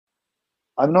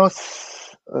I'm not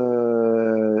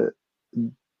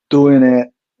doing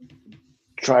it,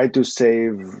 try to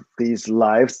save these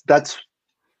lives. That's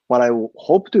what I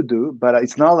hope to do, but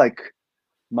it's not like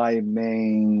my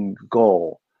main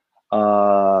goal.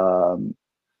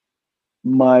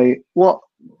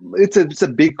 It's a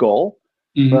big goal,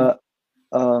 but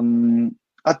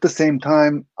at the same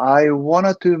time, I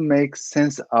wanted to make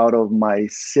sense out of my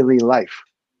silly life.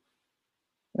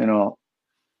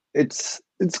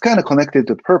 It's kind of connected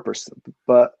to purpose,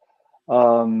 but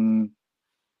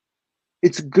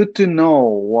it's good to know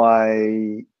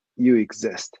why you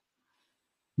exist.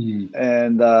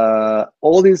 And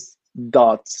all these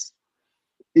dots,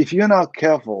 if you're not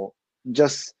careful,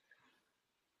 just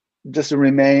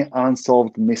remain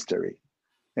unsolved mystery,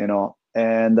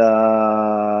 and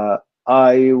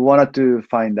I wanted to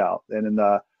find out, and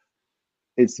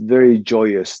it's very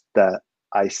joyous that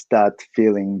I start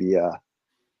feeling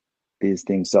these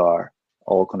things are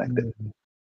all connected.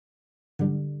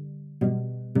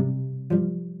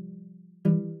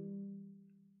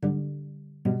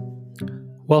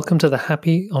 Welcome to the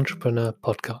Happy Entrepreneur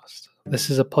Podcast.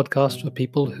 This is a podcast for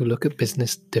people who look at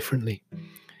business differently.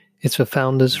 It's for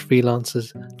founders,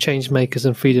 freelancers, change makers,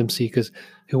 and freedom seekers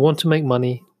who want to make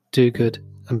money, do good,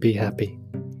 and be happy.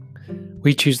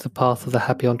 We choose the path of the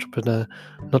happy entrepreneur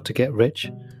not to get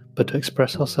rich, but to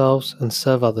express ourselves and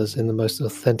serve others in the most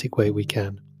authentic way we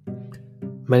can.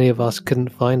 Many of us couldn't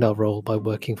find our role by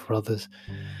working for others,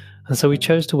 and so we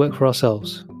chose to work for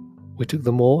ourselves. We took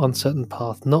the more uncertain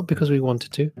path not because we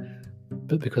wanted to,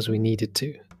 but because we needed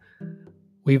to.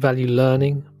 We value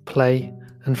learning, play,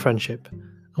 and friendship,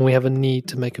 and we have a need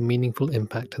to make a meaningful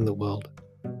impact in the world.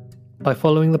 By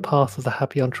following the path of the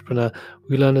happy entrepreneur,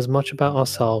 we learn as much about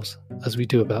ourselves as we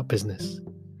do about business.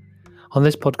 On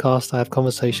this podcast, I have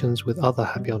conversations with other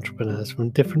happy entrepreneurs from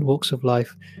different walks of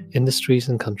life, industries,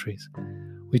 and countries.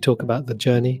 We talk about the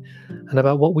journey and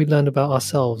about what we learned about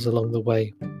ourselves along the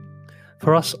way.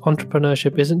 For us,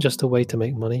 entrepreneurship isn't just a way to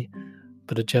make money,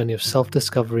 but a journey of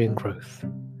self-discovery and growth.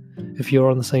 If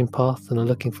you're on the same path and are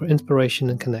looking for inspiration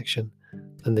and connection,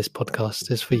 then this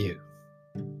podcast is for you.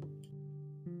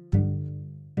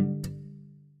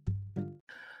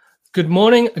 Good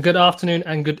morning, good afternoon,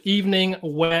 and good evening,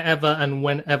 wherever and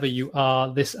whenever you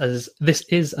are. This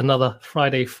is another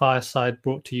Friday Fireside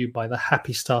brought to you by the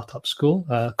Happy Startup School.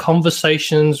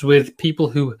 Conversations with people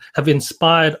who have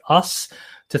inspired us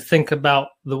to think about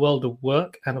the world of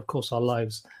work and, of course, our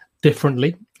lives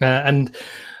differently. And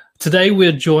today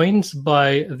we're joined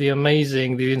by the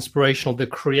amazing, the inspirational, the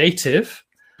creative,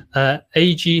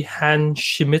 Eiji Han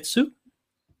Shimizu.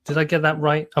 Did I get that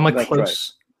right? Am I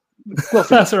close? Right.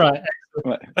 That's right.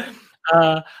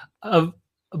 A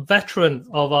veteran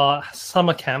of our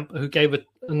summer camp who gave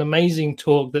an amazing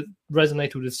talk that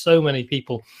resonated with so many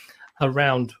people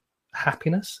around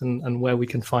happiness and where we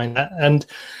can find that. And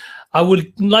I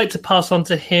would like to pass on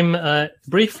to him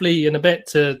briefly in a bit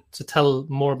to tell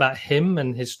more about him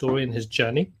and his story and his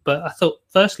journey. But I thought,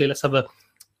 firstly, let's have a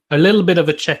little bit of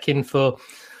a check-in for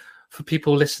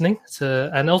people listening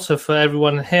and also for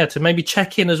everyone here to maybe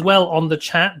check in as well on the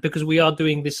chat, because we are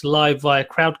doing this live via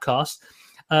Crowdcast.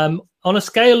 On a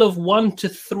scale of 1 to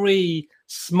 3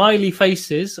 smiley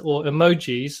faces or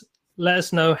emojis, let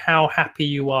us know how happy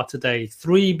you are today.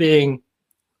 3 being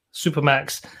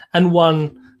Supermax and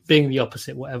 1 being the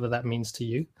opposite, whatever that means to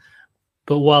you.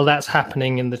 But while that's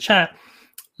happening in the chat,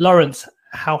 Lawrence,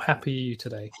 how happy are you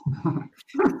today?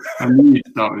 I knew you'd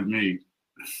start with me.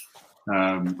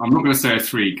 I'm not going to say a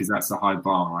 3 because that's a high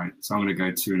bar, right? So I'm going to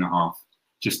go 2.5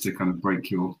 just to kind of break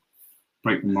the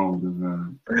mold of.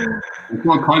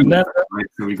 Well, kind of, right?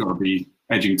 So we've got to be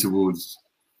edging towards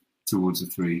a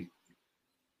 3.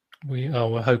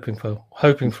 We're hoping for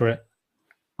it.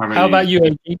 How about you,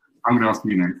 AG? I'm going to ask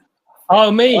you next. Oh,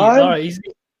 me. All right, easy.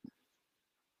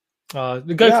 Go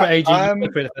for it, AG.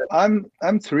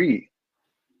 I'm 3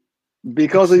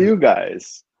 because of you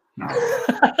guys. No.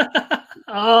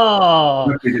 I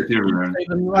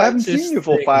haven't seen you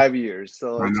for 5 years,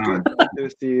 so it's good to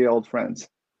see old friends.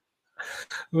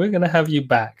 We're gonna have you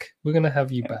back. I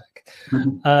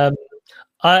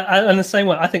in the same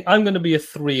way, I think I'm going to be a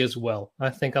 3 as well. I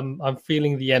think I'm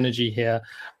feeling the energy here,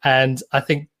 and I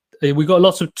think we got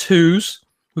lots of 2s.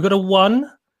 We got a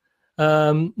 1.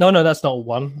 No, that's not a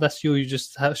 1. That's you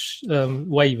just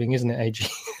waving, isn't it, AG?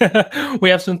 We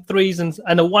have some 3s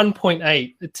and a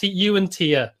 1.8. You and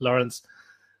Tia, Lawrence.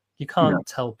 You can't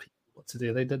tell people what to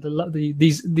do. They did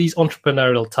these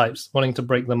entrepreneurial types wanting to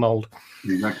break the mold.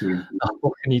 Exactly.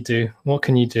 What can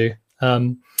you do?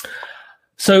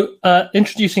 So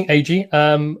introducing AG.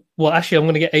 Well, actually, I'm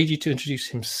going to get Eiji to introduce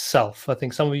himself. I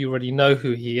think some of you already know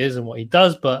who he is and what he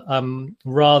does, but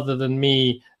rather than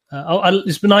me,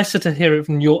 it's nicer to hear it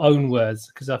from your own words,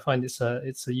 because I find it's a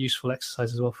useful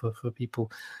exercise as well for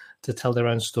people to tell their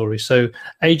own story. So,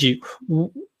 Eiji,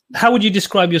 how would you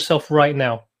describe yourself right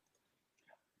now?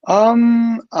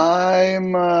 I'm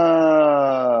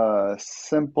a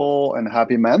simple and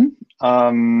happy man.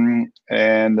 And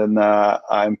then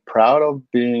I'm proud of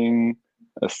being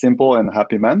a simple and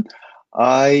happy man.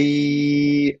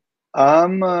 I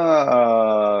am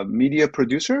a media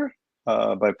producer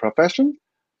by profession,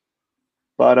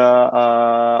 but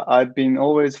I've been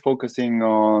always focusing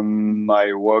on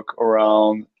my work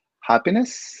around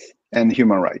happiness and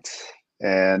human rights.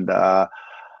 And I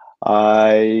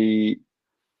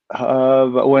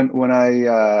when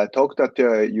I talked at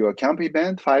your camp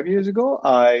event 5 years ago,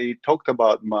 I talked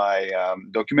about my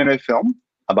documentary film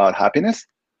about happiness.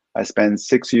 I spent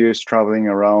 6 years traveling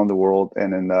around the world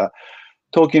and then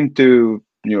talking to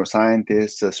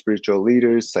neuroscientists, spiritual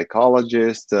leaders,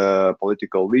 psychologists,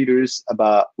 political leaders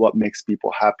about what makes people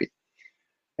happy.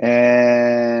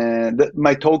 And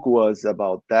my talk was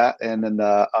about that. And then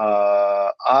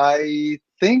I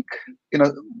think,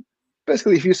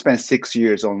 basically, if you spend 6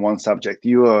 years on one subject,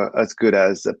 you are as good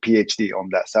as a PhD on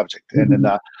that subject. Mm-hmm. And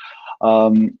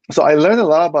then, so I learned a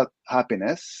lot about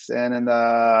happiness, and then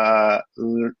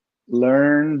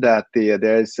learned that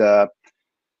the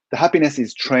happiness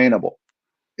is trainable.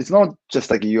 It's not just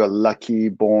like you're lucky,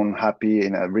 born happy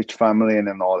in a rich family, and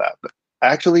then all that. But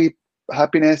actually,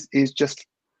 happiness is just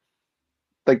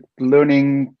like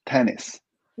learning tennis.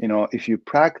 If you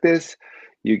practice,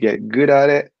 you get good at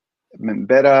it,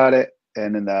 better at it,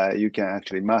 and then you can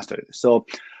actually master it. So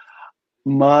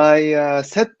my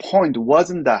set point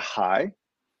wasn't that high,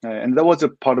 and that was a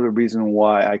part of the reason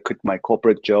why I quit my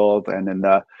corporate job and then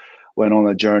went on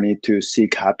a journey to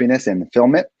seek happiness and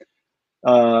film it.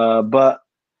 But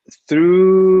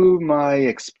through my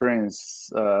experiences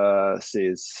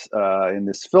in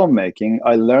this filmmaking,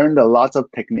 I learned a lot of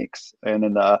techniques, and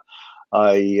then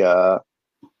I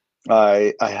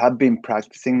have been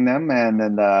practicing them, and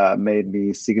then made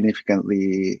me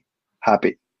significantly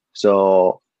happy.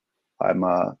 So I'm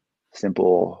a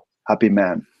simple, happy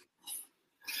man.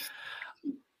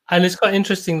 And it's quite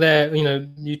interesting there.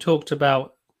 You talked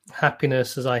about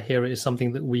happiness, as I hear it, is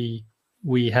something that we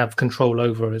have control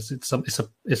over. It's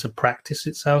a practice.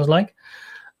 It sounds like,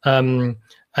 and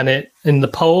in the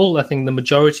poll, I think the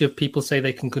majority of people say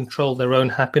they can control their own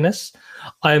happiness.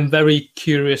 I am very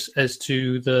curious as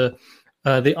to the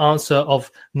answer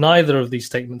of neither of these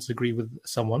statements agree with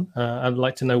someone. I'd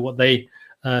like to know what they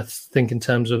think in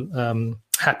terms of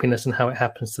happiness and how it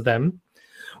happens to them.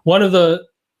 One of the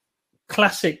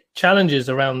classic challenges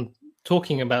around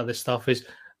talking about this stuff is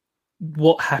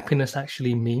what happiness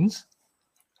actually means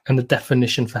and the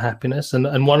definition for happiness.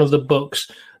 And one of the books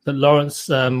that Lawrence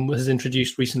has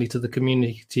introduced recently to the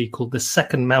community, called The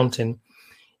Second Mountain,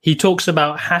 he talks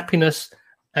about happiness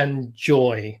and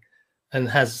joy and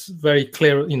has very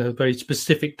clear, very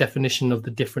specific definition of the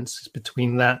differences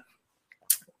between that.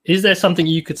 Is there something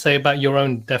you could say about your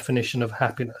own definition of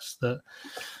happiness that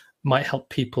might help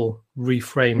people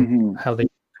reframe how they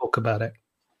talk about it?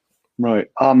 Right.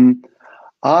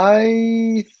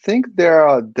 I think there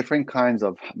are different kinds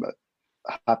of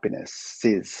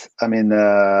happinesses. I mean,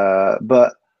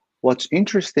 but what's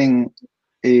interesting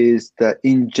is that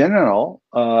in general,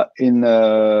 in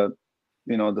the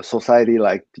society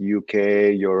like the UK,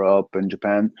 Europe, and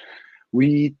Japan,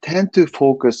 we tend to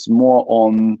focus more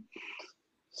on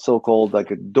so-called like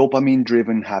a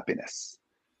dopamine-driven happiness,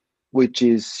 which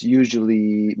is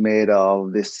usually made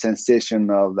of this sensation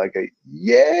of like a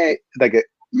yay, like a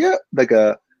yeah, like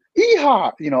a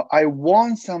yeehaw, I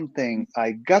won something,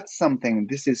 I got something,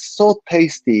 this is so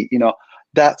tasty,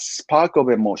 that spark of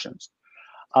emotions.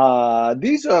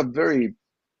 These are very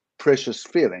precious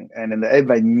feeling, and then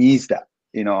everybody needs that,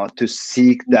 to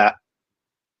seek that,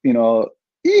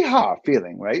 yeehaw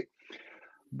feeling, right?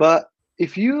 But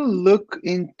if you look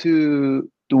into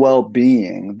the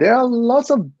well-being, there are lots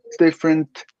of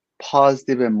different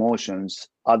positive emotions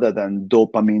other than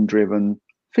dopamine-driven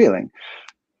feeling.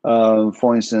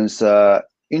 For instance,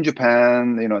 in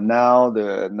Japan, now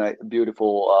the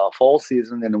beautiful fall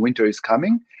season and the winter is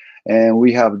coming, and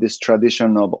we have this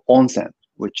tradition of onsen,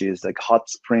 which is like hot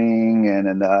spring, and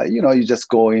then you just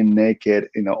go in naked,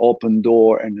 open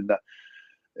door, and then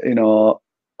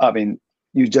I mean,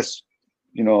 you just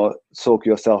soak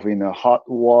yourself in hot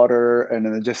water, and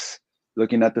then just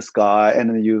looking at the sky, and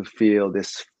then you feel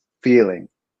this feeling,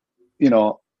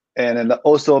 and then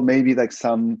also maybe like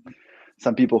some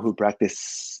people who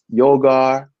practice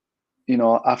yoga,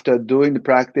 after doing the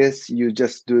practice, you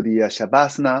just do the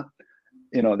shavasana,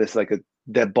 there's like a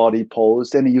dead body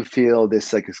pose, and you feel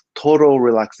this like total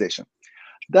relaxation.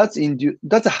 That's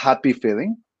a happy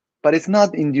feeling, but it's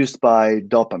not induced by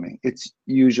dopamine. It's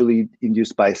usually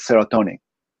induced by serotonin.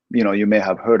 You may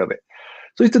have heard of it.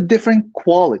 So it's a different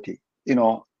quality,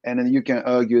 and then you can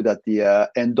argue that the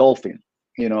endorphin,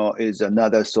 is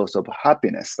another source of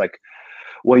happiness. Like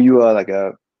when you are like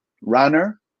a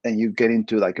runner and you get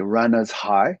into like a runner's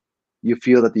high, you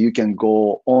feel that you can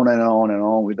go on and on and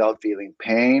on without feeling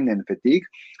pain and fatigue.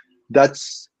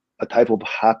 That's a type of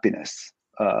happiness,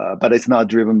 but it's not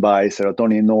driven by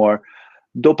serotonin nor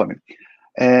dopamine.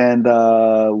 And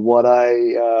what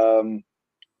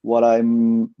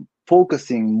I'm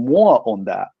focusing more on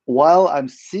that while I'm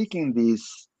seeking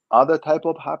these other type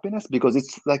of happiness, because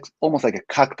it's like almost like a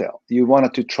cocktail. You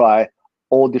wanted to try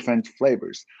all different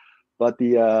flavors, but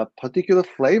the particular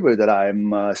flavor that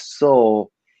I'm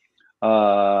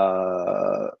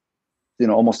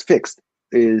almost fixed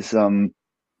is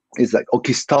like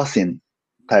oxytocin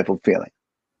type of feeling.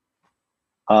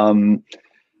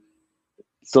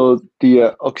 So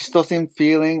the oxytocin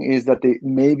feeling is that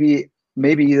maybe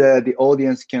the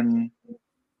audience can,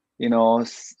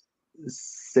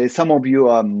 say some of you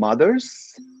are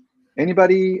mothers.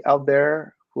 Anybody out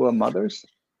there who are mothers?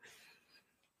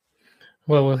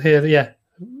 Well, we'll hear. Yeah.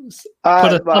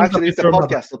 But actually, it's a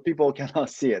podcast, so people cannot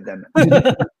see it then.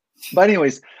 But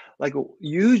anyways, like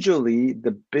usually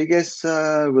the biggest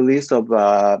release of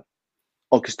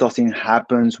oxytocin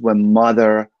happens when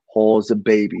mother holds a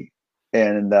baby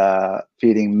and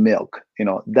feeding milk.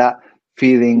 That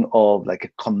feeling of like a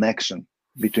connection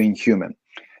between human.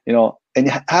 And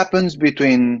it happens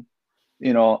between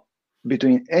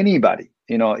anybody.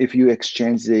 If you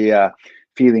exchange the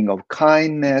feeling of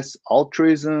kindness,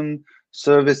 altruism,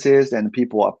 services, and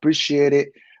people appreciate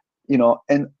it,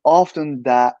 and often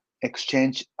that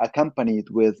exchange accompanied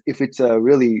with, if it's a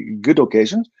really good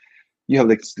occasion, you have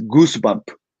like goosebump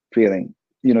feeling.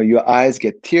 Your eyes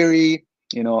get teary,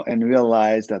 and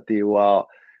realize that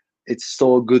it's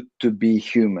so good to be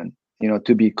human,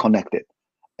 to be connected.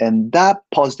 And that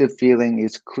positive feeling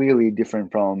is clearly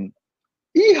different from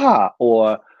 "Iha"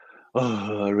 or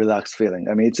relaxed feeling.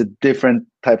 I mean, it's a different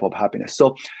type of happiness.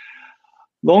 So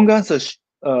long answer, it's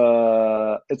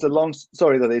a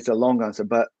long answer,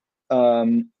 but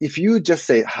if you just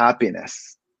say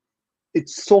happiness,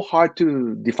 it's so hard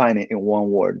to define it in one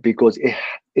word because it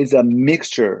is a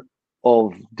mixture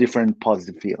of different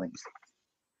positive feelings.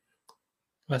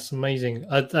 That's amazing.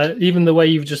 Even the way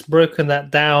you've just broken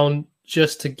that down,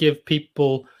 just to give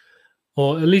people,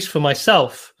 or at least for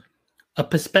myself, a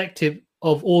perspective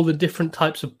of all the different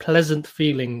types of pleasant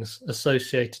feelings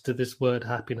associated to this word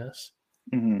happiness.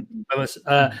 Mm-hmm.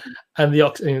 And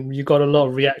you got a lot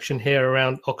of reaction here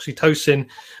around oxytocin,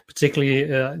 particularly.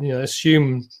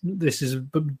 Assume this is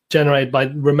generated by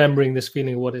remembering this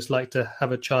feeling of what it's like to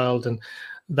have a child, and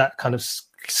that kind of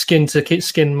skin to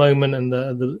skin moment, and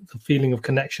the feeling of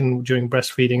connection during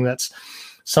breastfeeding. That's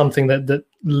something that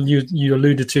you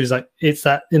alluded to, is like it's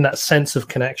that in that sense of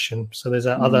connection. So there's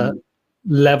that other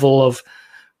level of,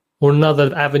 or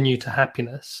another avenue to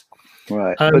happiness.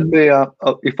 Right. But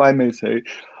if I may say,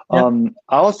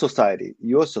 our society,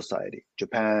 your society,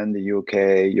 Japan, the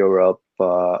UK, Europe,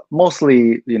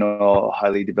 mostly,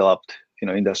 highly developed,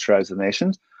 industrialized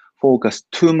nations, focus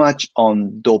too much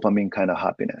on dopamine kind of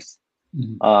happiness.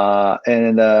 Mm-hmm.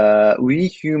 And we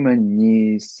human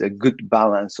needs a good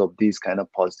balance of these kind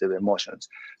of positive emotions.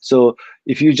 So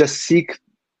if you just seek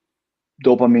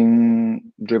dopamine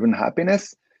driven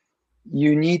happiness,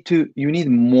 you need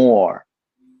more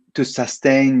to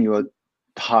sustain your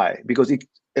high, because it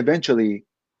eventually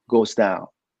goes down,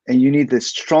 and you need the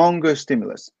stronger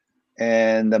stimulus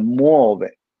and the more of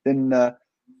it, then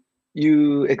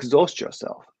you exhaust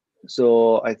yourself.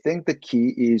 So I think the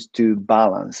key is to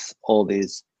balance all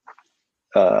these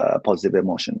positive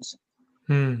emotions.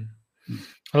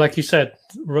 Like you said,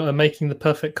 making the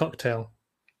perfect cocktail.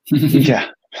 Yeah.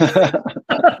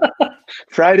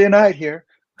 Friday night here.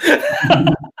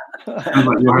 Sounds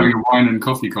like you're having a wine and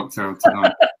coffee cocktail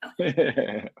tonight.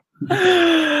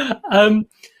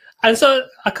 And so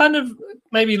I kind of,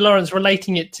 maybe Lawrence,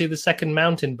 relating it to the Second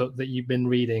Mountain book that you've been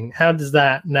reading, how does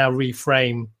that now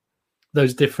reframe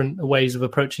those different ways of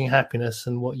approaching happiness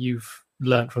and what you've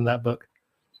learned from that book?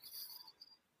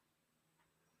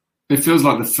 It feels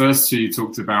like the first two you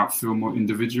talked about feel more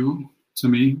individual to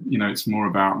me. It's more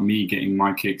about me getting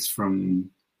my kicks from,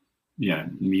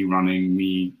 me running,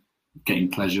 me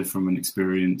getting pleasure from an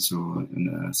experience or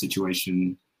in a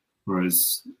situation,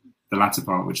 whereas the latter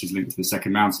part, which is linked to the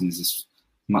Second Mountain, is this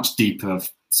much deeper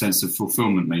sense of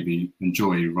fulfillment, maybe, and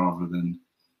joy rather than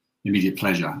immediate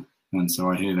pleasure. And so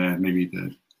I hear there maybe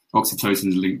the oxytocin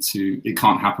is linked to it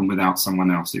can't happen without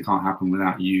someone else. It can't happen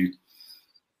without you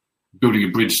building a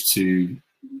bridge to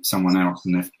someone else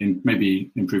and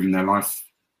maybe improving their life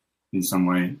in some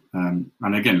way. And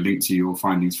again, linked to your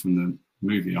findings from the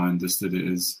movie, I understood it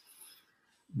as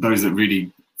those that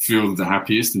really feel the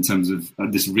happiest in terms of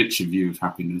this richer view of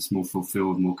happiness, more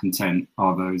fulfilled, more content,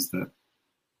 are those that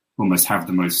almost have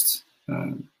the most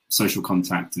social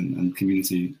contact and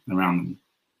community around them.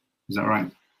 Is that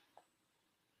right?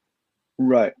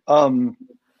 Right.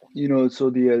 You know, so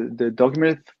the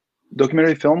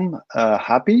documentary film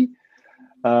Happy,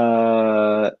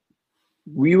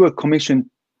 we were commissioned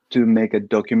to make a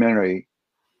documentary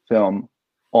film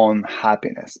on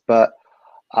happiness, but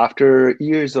after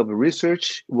years of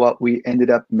research, what we ended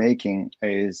up making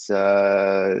is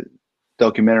a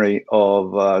documentary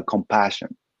of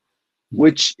compassion,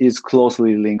 which is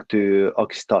closely linked to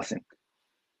oxytocin.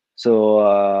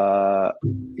 So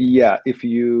yeah, if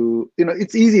you know,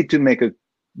 it's easy to make a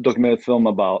documentary film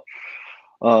about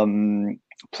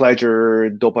pleasure,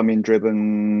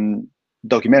 dopamine-driven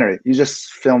documentary. You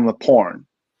just film a porn.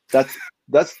 That's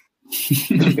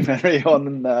documentary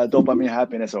on dopamine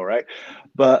happiness, all right.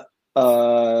 But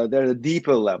there's a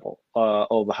deeper level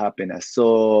of happiness.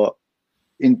 So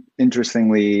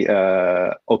interestingly,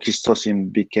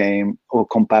 oxytocin became, or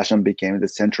compassion became, the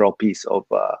central piece of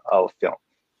our film.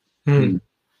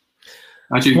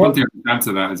 Actually, one thing I can add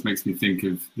to that is makes me think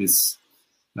of this.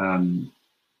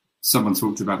 Someone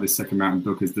talked about this Second Mountain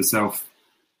book as the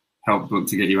self-help book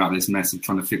to get you out of this mess of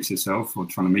trying to fix yourself or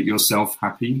trying to make yourself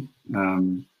happy.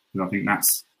 I think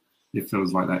it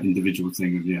feels like that individual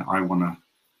thing of, yeah, I want to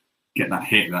get that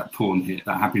hit, that porn hit,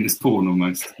 that happiness porn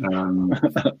almost.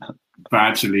 But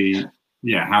actually,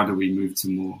 yeah, how do we move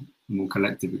to more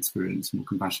collective experience, more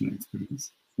compassionate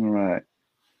experience? Right.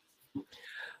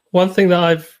 One thing that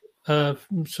I've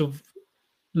sort of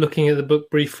looking at the book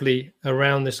briefly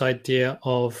around this idea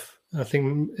of, I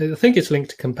think it's linked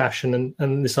to compassion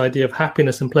and this idea of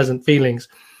happiness and pleasant feelings.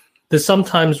 There's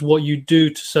sometimes what you do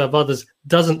to serve others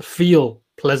doesn't feel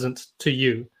pleasant to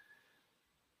you,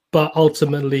 but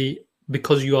ultimately,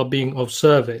 because you are being of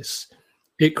service,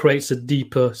 it creates a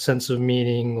deeper sense of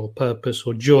meaning or purpose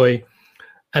or joy.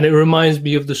 And it reminds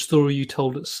me of the story you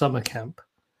told at summer camp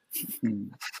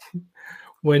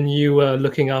when you were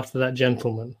looking after that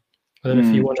gentleman. I don't know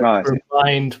if you want to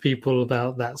remind people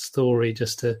about that story,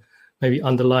 just to maybe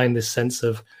underline this sense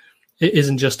of it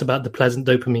isn't just about the pleasant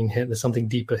dopamine hit. There's something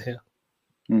deeper here.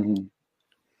 Mm-hmm.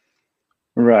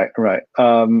 Right.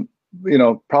 You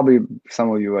know, probably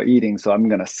some of you are eating, so I'm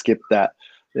gonna skip that,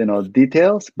 you know,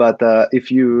 details. But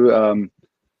if you, I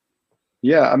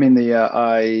mean,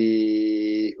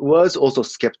 I was also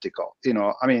skeptical. You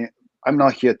know, I mean, I'm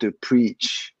not here to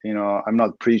preach. You know, I'm not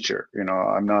a preacher. You know,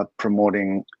 I'm not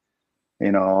promoting,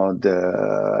 you know,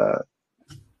 the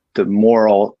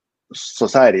moral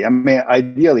society. I mean,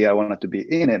 ideally, I wanted to be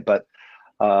in it, but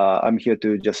I'm here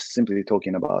to just simply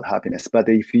talking about happiness. But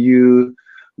if you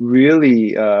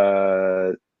really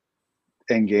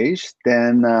engage,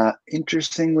 then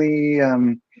interestingly,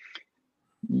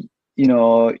 you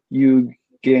know, you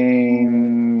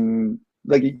gain,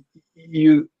 like,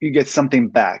 you get something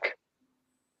back.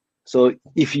 So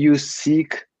if you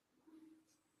seek,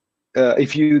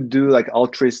 if you do like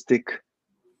altruistic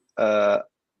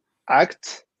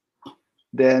act,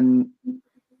 then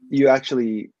you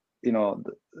actually, you know,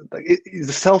 like it's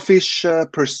a selfish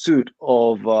pursuit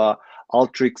of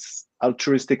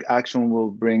altruistic action will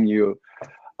bring you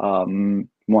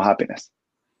more happiness.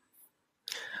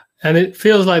 And it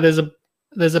feels like there's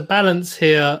a balance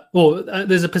here, or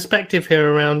there's a perspective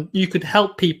here around you could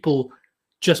help people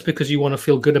just because you want to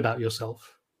feel good about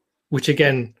yourself, which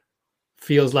again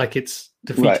feels like it's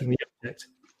defeating the object.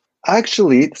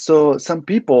 Actually, so some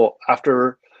people,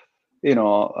 after, you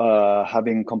know,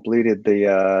 having completed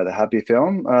the Happy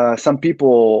film, some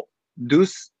people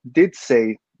did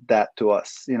say that to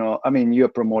us. You know, I mean, you're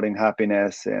promoting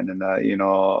happiness, and you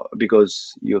know,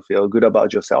 because you feel good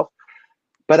about yourself.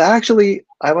 But actually,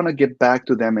 I want to get back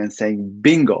to them and saying,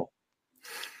 bingo,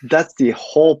 that's the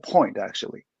whole point.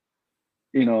 Actually,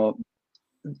 you know,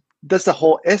 that's the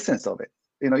whole essence of it.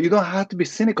 You know, you don't have to be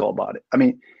cynical about it. I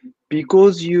mean,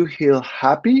 because you feel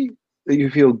happy, you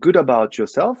feel good about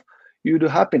yourself, you do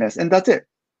happiness, and that's it.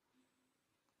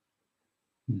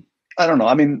 I don't know.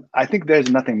 I mean, I think there's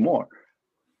nothing more.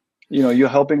 You know, you're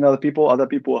helping other people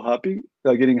are happy,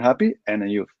 they're getting happy, and then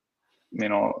you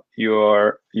know,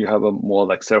 you have a more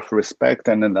like self-respect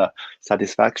and then the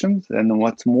satisfactions, and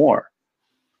what's more.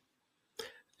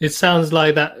 It sounds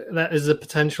like that is a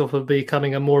potential for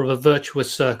becoming a more of a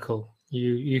virtuous circle.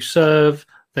 You serve,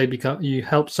 you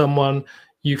help someone,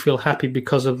 you feel happy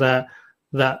because of that.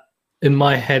 That in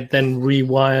my head then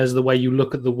rewires the way you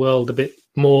look at the world a bit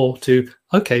more to,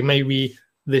 okay, maybe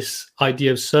this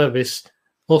idea of service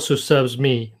also serves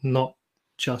me, not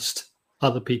just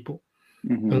other people.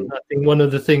 Mm-hmm. And I think one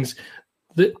of the things,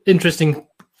 the interesting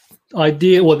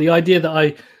idea, or the idea that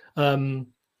I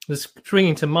was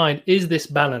bringing to mind, is this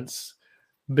balance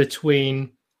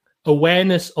between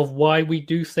awareness of why we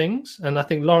do things. And I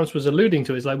think Lawrence was alluding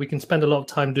to it, is like we can spend a lot of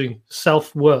time doing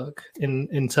self-work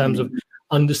in terms of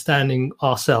understanding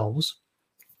ourselves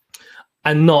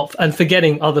and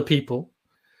forgetting other people.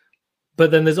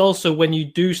 But then there's also, when you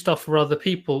do stuff for other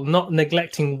people, not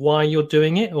neglecting why you're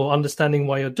doing it or understanding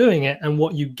why you're doing it and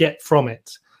what you get from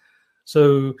it.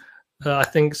 So I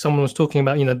think someone was talking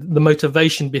about, the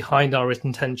motivation behind our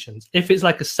intentions. If it's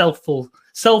like a selfish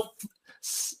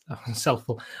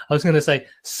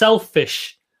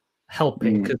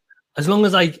helping, because as long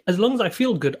as I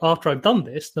feel good after I've done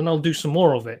this, then I'll do some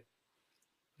more of it.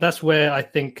 That's where I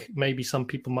think maybe some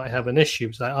people might have an issue.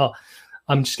 It's like, oh,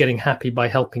 I'm just getting happy by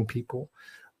helping people,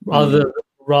 rather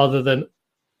than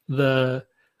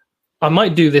I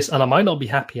might do this and I might not be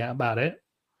happy about it,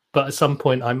 but at some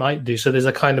point I might do. So there's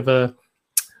a kind of a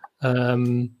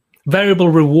variable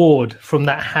reward from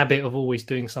that habit of always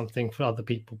doing something for other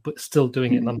people, but still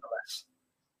doing it nonetheless.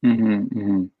 I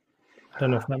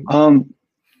don't know if that...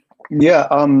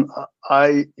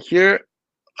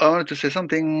 I wanted to say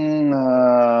something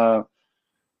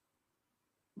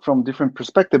from different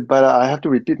perspective, but I have to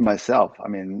repeat myself. I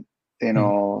mean,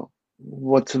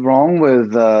 what's wrong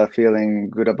with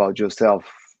feeling good about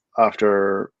yourself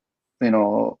after,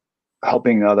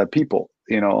 helping other people,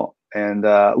 and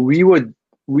we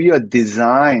are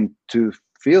designed to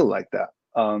feel like that.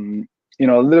 A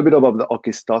little bit about the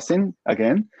oxytocin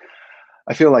again.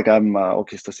 I feel like I'm an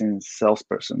oxytocin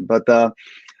salesperson, but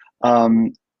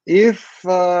if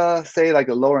say like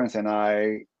Lawrence and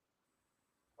I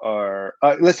are,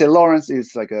 let's say Lawrence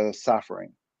is like a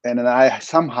suffering, and then I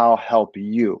somehow help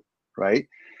you, right?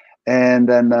 And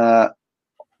then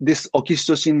this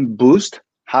oxytocin boost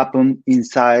happen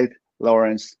inside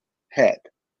Lawrence's head.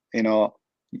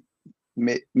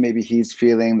 Maybe he's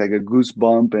feeling like a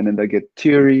goosebump, and then they get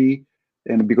teary,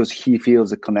 and because he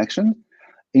feels a connection.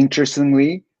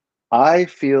 Interestingly, I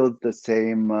feel the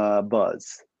same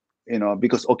buzz,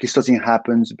 because oxytocin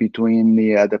happens between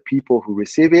the people who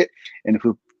receive it and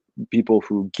people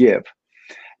who give.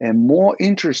 And more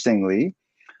interestingly,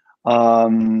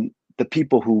 the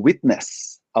people who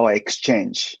witness our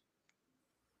exchange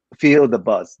feel the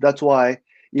buzz. That's why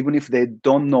even if they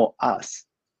don't know us,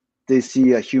 they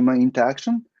see a human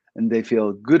interaction and they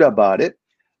feel good about it,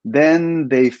 then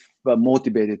they are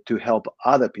motivated to help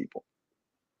other people.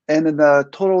 And the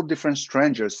total different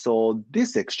strangers saw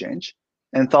this exchange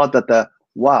and thought that,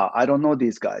 wow, I don't know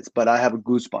these guys, but I have a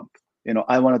goosebump.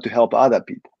 I wanted to help other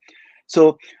people.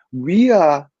 So we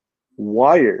are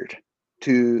wired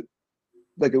to,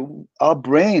 like, our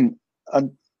brain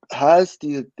has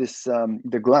the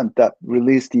gland that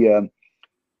release the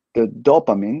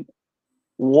dopamine.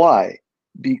 Why?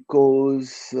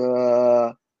 Because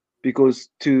to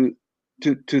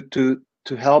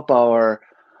help our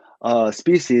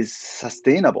species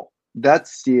sustainable.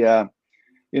 That's the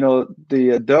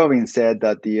Darwin said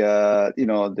that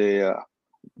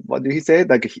what did he say?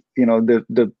 Like,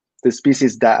 the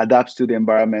species that adapts to the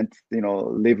environment,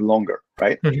 live longer,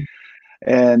 right?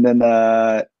 And then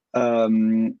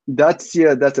that's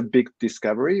a big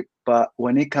discovery. But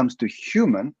when it comes to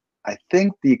human, I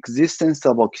think the existence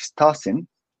of oxytocin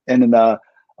and the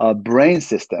brain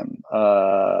system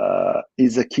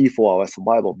is a key for our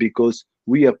survival, because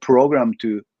we are programmed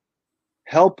to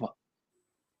help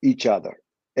each other,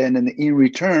 and then in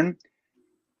return,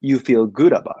 you feel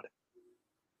good about it.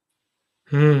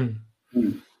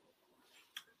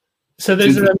 So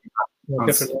there's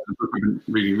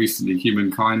reading recently,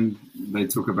 Humankind, they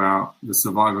talk about the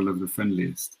survival of the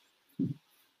friendliest.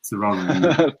 So rather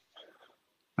than,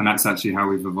 and that's actually how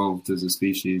we've evolved as a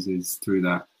species, is through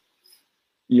that.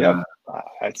 Yeah,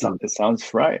 it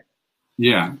sounds right.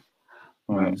 Yeah.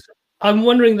 I'm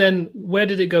wondering then, where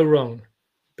did it go wrong?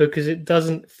 Because it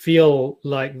doesn't feel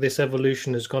like this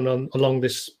evolution has gone on along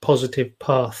this positive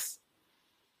path,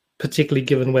 particularly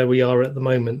given where we are at the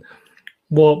moment.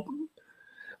 What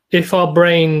if our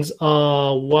brains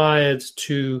are wired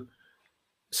to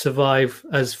survive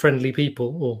as friendly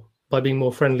people, or by being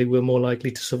more friendly, we're more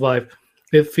likely to survive?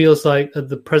 It feels like at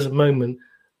the present moment,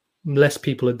 less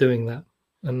people are doing that.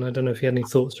 And I don't know if you had any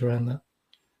thoughts around that.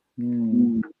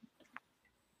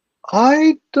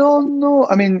 I don't know.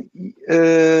 I mean,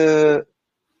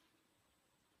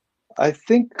 I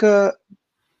think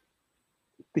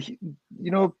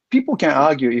people can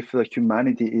argue if the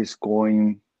humanity is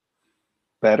going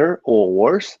better or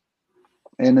worse,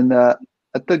 and then at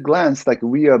the glance, like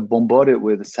we are bombarded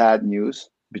with sad news,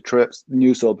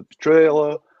 news of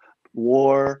betrayal,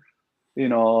 war,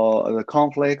 the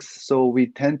conflicts. So we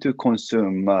tend to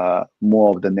consume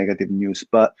more of the negative news.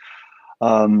 But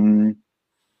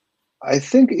I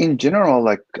think in general,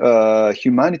 like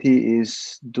humanity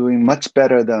is doing much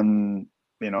better than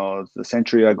the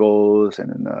century ago,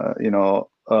 and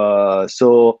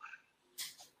so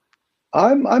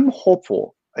I'm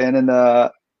hopeful, and then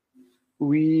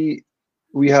we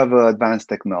have advanced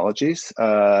technologies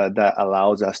that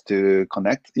allows us to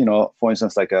connect. For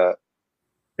instance, like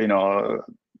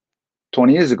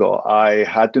 20 years ago, I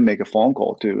had to make a phone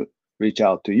call to reach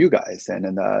out to you guys, and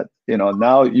then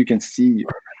now you can see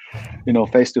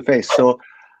face to face. So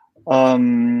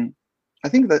I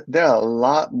think that there are a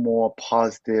lot more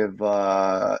positive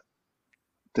the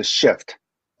shift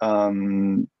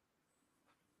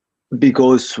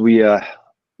because we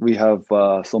have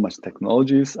so much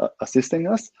technologies assisting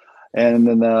us, and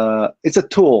then it's a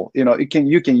tool. You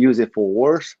can use it for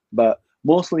worse, but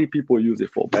mostly people use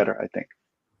it for better, I think.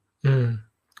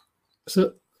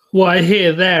 So what I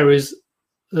hear there is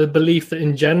the belief that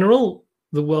in general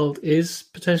the world is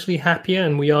potentially happier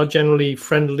and we are generally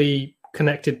friendly,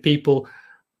 connected people,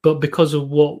 but because of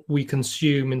what we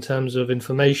consume in terms of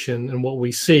information and what we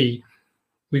see,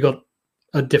 we got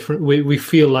a different. We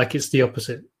feel like it's the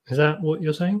opposite. Is that what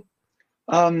you're saying?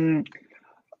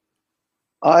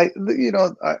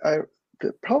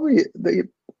 Probably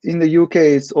in the UK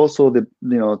it's also the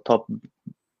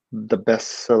the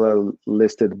bestseller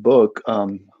listed book.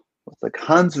 It's like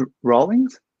Hans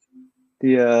Rawlings,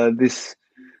 this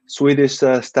Swedish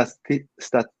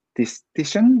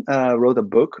statistician wrote a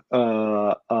book,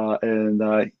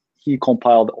 and he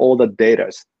compiled all the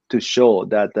data to show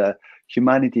that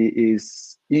humanity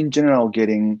is in general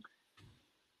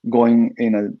going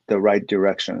in the right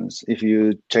directions. If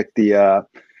you check the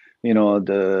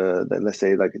let's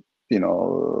say like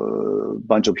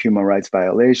bunch of human rights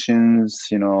violations,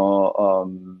 the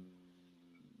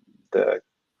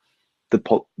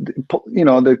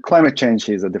climate change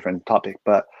is a different topic,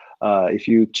 but if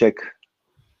you check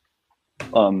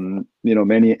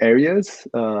many areas,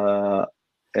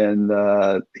 and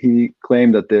he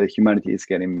claimed that the humanity is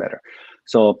getting better.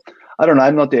 So I don't know,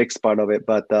 I'm not the expert of it,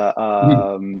 but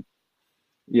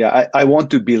yeah, I want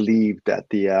to believe that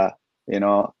the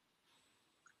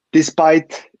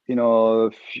despite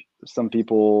some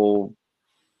people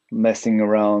messing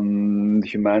around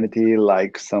humanity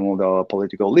like some of the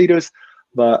political leaders,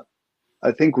 but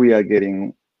I think we are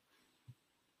getting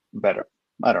better.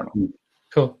 I don't know.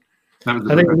 Cool.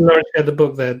 I think Lawrence had the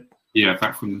book there. Yeah,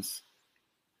 Factfulness.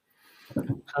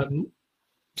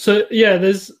 So yeah,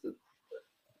 there's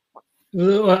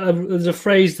a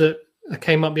phrase that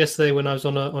came up yesterday when I was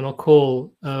on a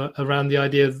call around the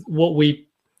idea of what we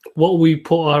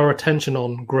put our attention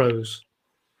on grows.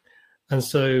 And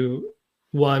so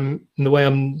the way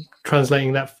I'm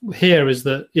translating that here is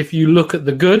that if you look at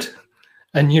the good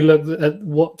and you look at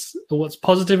what's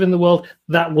positive in the world,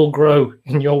 that will grow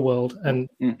in your world and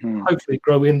hopefully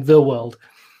grow in the world.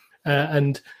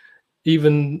 And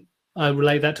even I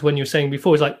relate that to when you were saying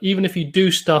before, it's like even if you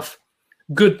do stuff,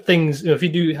 good things,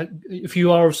 if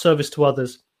you are of service to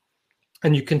others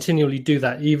and you continually do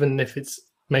that, even if it's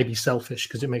maybe selfish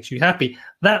because it makes you happy,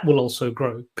 that will also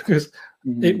grow because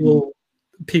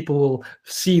people will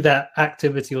see that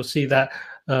activity or see that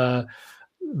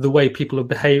the way people are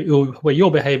behaving, or where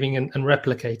you're behaving, and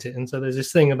replicate it. And so there's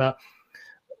this thing about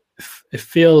it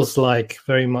feels like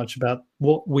very much about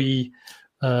what we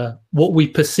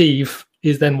perceive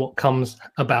is then what comes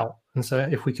about. And so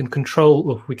if we can control,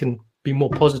 or if we can be more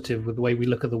positive with the way we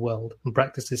look at the world and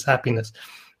practice this happiness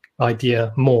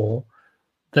idea more,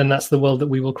 then that's the world that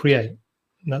we will create.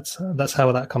 That's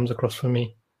how that comes across for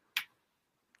me.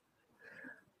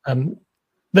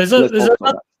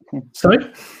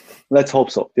 Sorry? Let's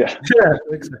hope so. Yeah. Yeah.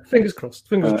 Fingers crossed.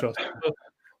 Fingers crossed.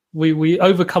 We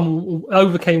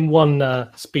overcame one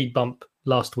speed bump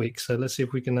last week, so let's see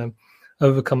if we can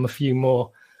overcome a few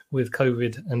more with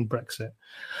COVID and Brexit.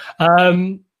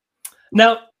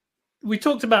 Now, we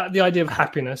talked about the idea of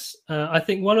happiness. I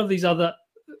think one of these other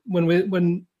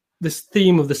when this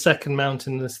theme of the second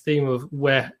mountain, this theme of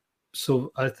where,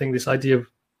 so I think this idea of,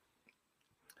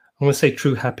 I want to say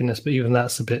true happiness, but even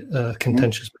that's a bit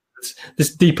contentious. It's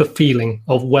this deeper feeling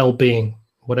of well-being,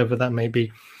 whatever that may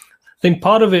be. I think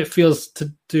part of it feels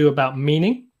to do about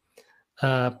meaning,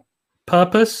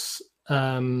 purpose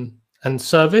and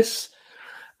service,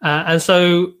 and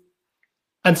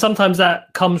sometimes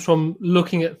that comes from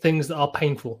looking at things that are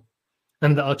painful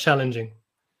and that are challenging.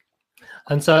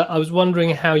 And so I was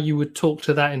wondering how you would talk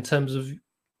to that in terms of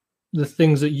the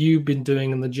things that you've been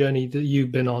doing and the journey that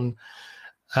you've been on,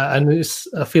 and this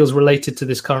feels related to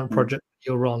this current project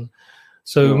you're on.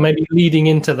 So maybe leading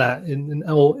into that,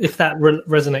 or if that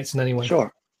resonates in any way.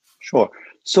 Sure.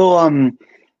 So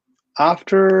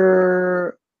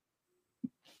after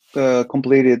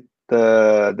completed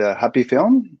the Happy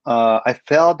film, I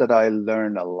felt that I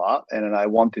learned a lot, and I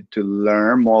wanted to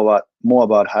learn more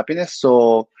about happiness.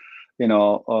 So,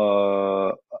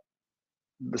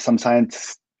 some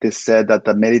scientists said that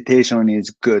the meditation is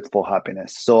good for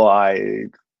happiness. So I,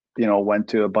 went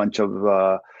to a bunch of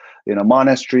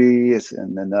monasteries,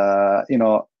 and then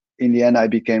in the end I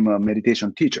became a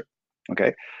meditation teacher.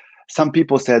 Okay, some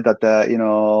people said that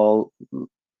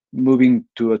moving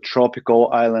to a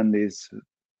tropical island is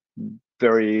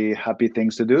very happy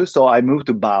things to do. So I moved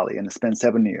to Bali and spent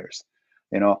 7 years,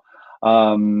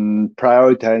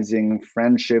 prioritizing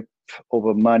friendship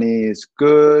over money is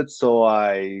good. So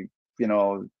I,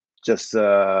 just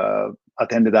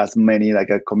attended as many like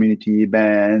a community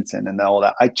events and all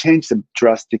that. I changed a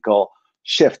drastic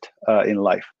shift in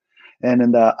life, and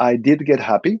then I did get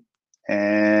happy,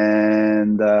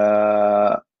 and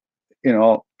it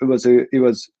was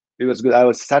good. I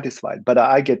was satisfied, but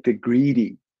I get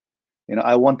greedy.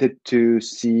 I wanted to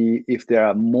see if there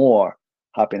are more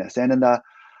happiness, and then I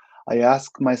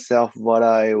asked myself what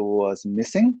I was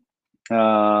missing.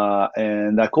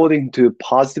 And according to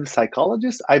positive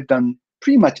psychologists, I've done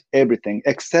pretty much everything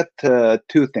except 2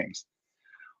 things.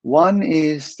 One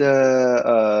is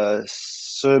the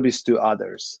service to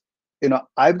others.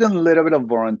 I've done a little bit of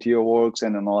volunteer works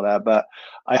and all that, but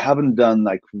I haven't done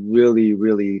like really,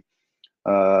 really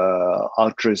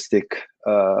altruistic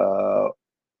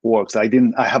works. I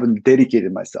haven't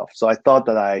dedicated myself. So I thought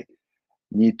that I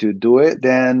need to do it.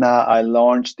 Then I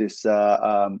launched this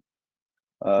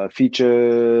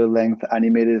feature-length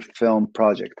animated film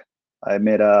project. I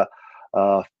made a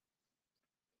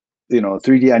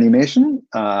 3D animation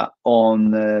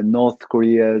on North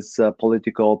Korea's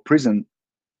political prison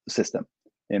system,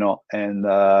 and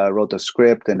wrote a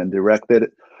script and then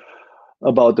directed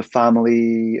about the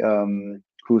family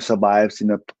who survives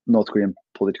in a North Korean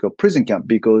political prison camp,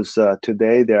 because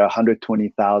today there are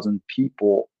 120,000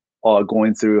 people are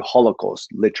going through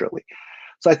Holocaust, literally.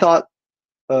 So I thought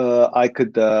I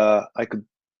could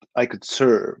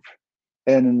serve,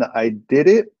 and I did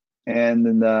it. And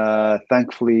then,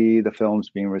 thankfully, the film's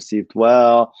being received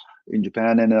well in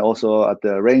Japan, and also at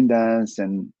the Rain Dance,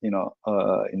 and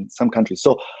in some countries.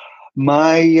 So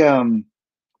my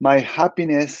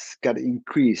happiness got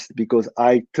increased because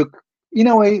I took, in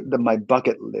a way, my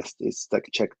bucket list is like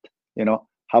checked.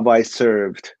 Have I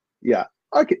served? Yeah,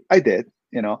 okay, I did.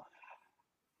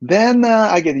 Then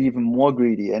I get even more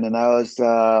greedy, and then I was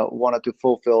wanted to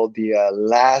fulfill the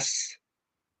last.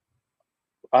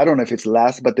 I don't know if it's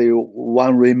last, but the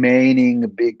one remaining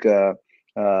big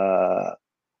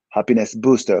happiness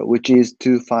booster, which is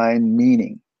to find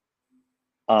meaning.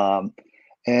 And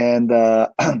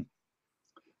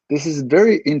this is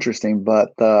very interesting,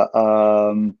 but the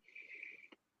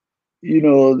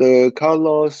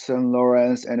Carlos and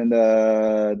Lawrence and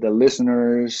the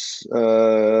listeners,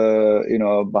 behind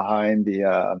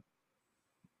the,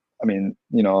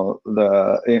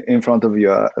 in front of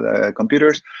your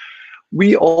computers,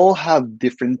 we all have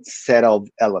different set of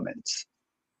elements.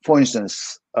 For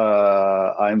instance,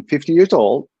 I'm 50 years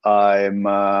old. I'm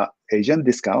Asian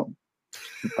discount,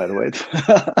 by the way.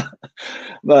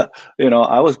 But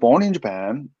I was born in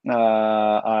Japan.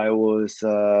 I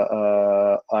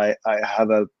have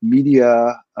a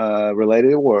media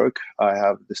related work. I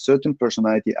have a certain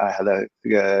personality. I had a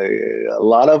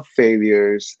lot of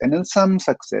failures and then some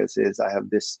successes. I have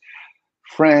this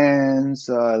friends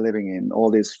living in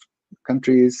all these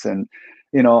countries, and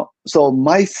so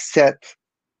my set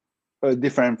are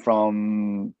different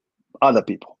from other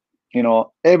people.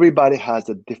 Everybody has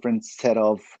a different set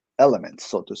of elements,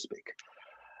 so to speak.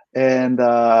 And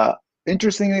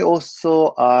interestingly,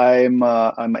 also, I'm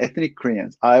ethnic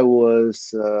Korean. I was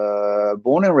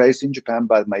born and raised in Japan,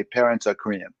 but my parents are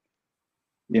Korean.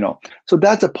 So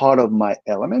that's a part of my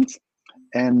elements.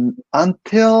 And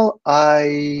until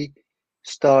I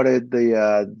started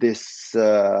this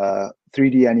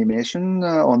 3D animation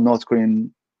on North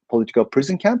Korean political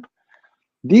prison camp,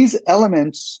 these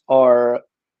elements are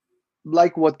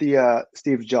like what the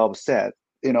Steve Jobs said,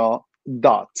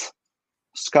 dots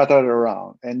scattered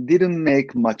around and didn't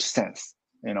make much sense.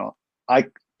 I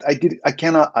I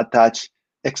cannot attach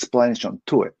explanation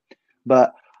to it.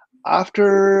 But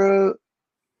after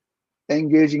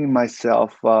engaging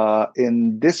myself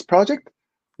in this project,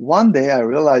 one day I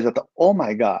realized that, oh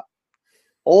my God,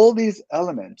 all these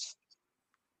elements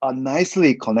are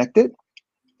nicely connected,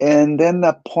 and then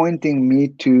pointing me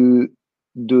to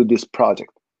do this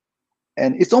project.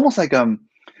 And it's almost like I'm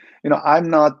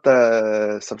not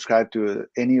subscribed to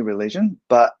any religion,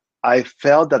 but I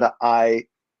felt that I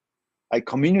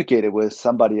communicated with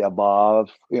somebody above,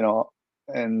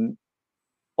 and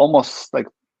almost like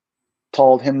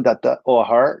told him that or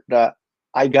her that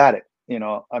I got it.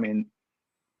 I mean,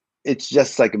 it's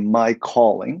just like my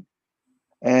calling,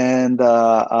 and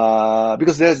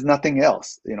because there's nothing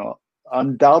else.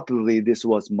 Undoubtedly this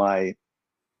was my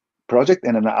project,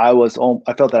 and then I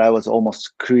felt that I was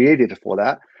almost created for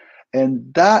that,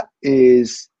 and that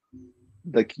is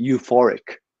like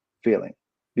euphoric feeling,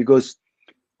 because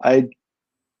I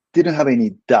didn't have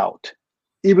any doubt.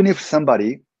 Even if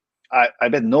somebody, I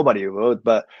bet nobody would,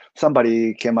 but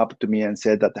somebody came up to me and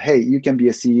said that, hey, you can be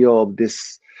a CEO of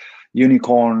this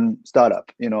unicorn startup.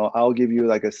 I'll give you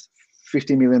like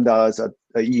 $50 million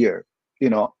a year.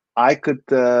 I could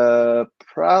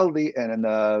proudly and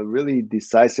really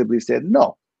decisively say,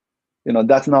 no,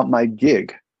 that's not my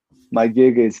gig. My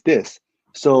gig is this.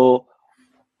 So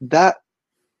that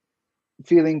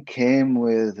feeling came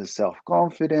with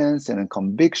self-confidence and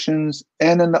convictions,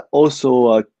 and then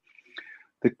also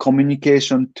the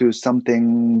communication to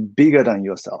something bigger than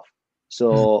yourself.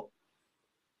 So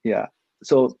yeah,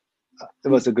 so it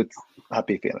was a good,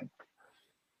 happy feeling.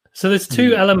 So there's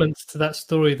two elements to that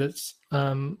story that's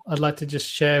I'd like to just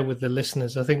share with the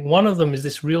listeners. I think one of them is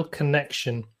this real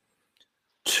connection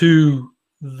to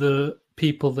the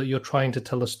people that you're trying to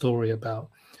tell a story about.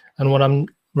 And what I'm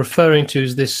referring to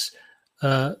is this,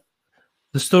 the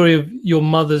story of your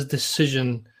mother's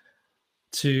decision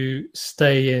to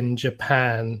stay in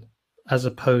Japan as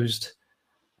opposed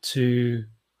to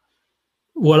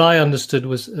what I understood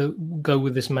was go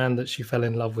with this man that she fell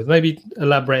in love with. Maybe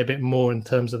elaborate a bit more in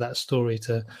terms of that story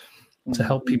to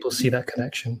help people see that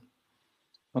connection.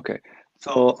 Okay,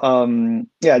 so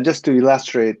just to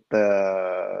illustrate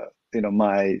the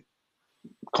my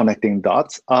connecting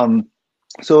dots.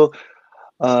 So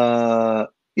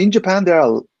in Japan, there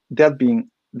have been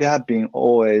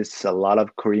always a lot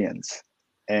of Koreans,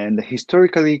 and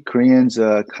historically Koreans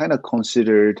are kind of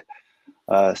considered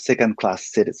second-class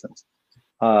citizens.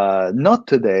 Not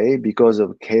today because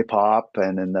of K-pop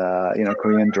and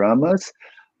Korean dramas,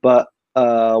 but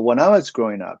when I was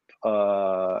growing up,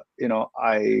 I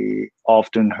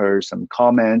often heard some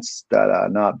comments that are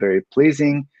not very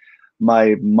pleasing.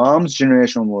 My mom's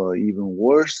generation were even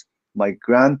worse. My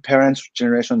grandparents'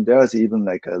 generation, there was even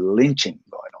like a lynching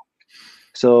going on.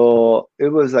 So it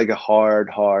was like a hard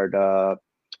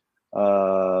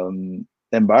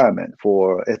environment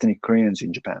for ethnic Koreans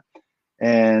in Japan.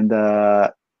 And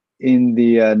in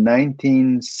the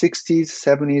 1960s,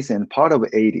 70s, and part of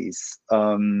the 80s,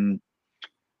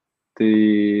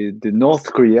 the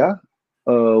North Korea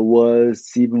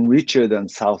was even richer than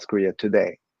South Korea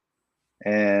today,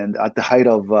 and at the height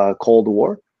of Cold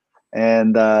War,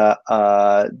 and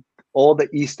all the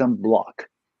Eastern Bloc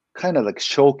kind of like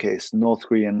showcased North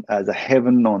Korean as a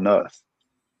heaven on earth,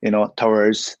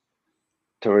 towards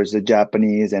the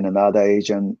Japanese and other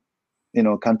Asian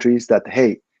countries, that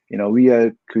hey, we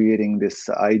are creating this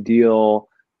ideal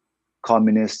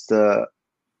communist the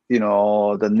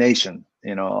nation,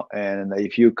 and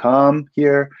if you come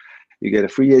here, you get a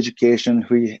free education,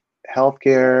 free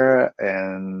healthcare,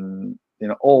 and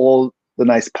all the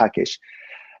nice package.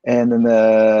 And then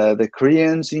the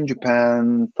Koreans in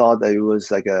Japan thought that it was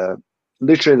like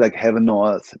literally like heaven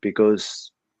on earth,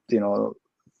 because they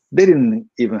didn't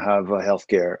even have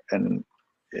healthcare and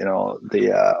all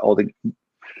the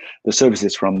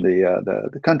services from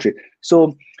the country.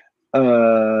 So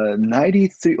over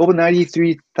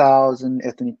 93,000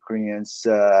 ethnic Koreans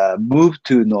moved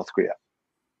to North Korea,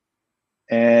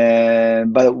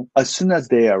 but as soon as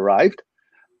they arrived,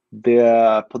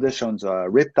 their possessions are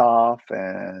ripped off,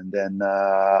 and then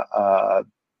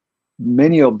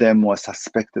many of them were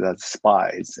suspected as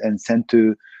spies and sent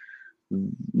to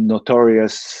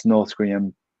notorious North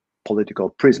Korean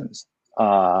political prisons,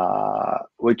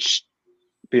 which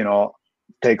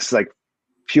takes like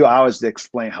few hours to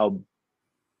explain how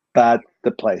bad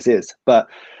the place is, but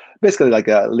basically like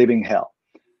a living hell.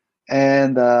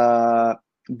 And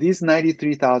these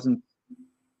 93,000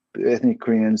 ethnic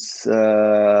Koreans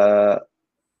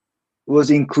was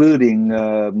including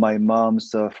my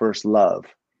mom's first love.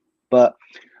 But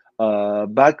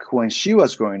back when she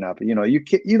was growing up, you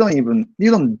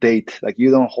don't date, like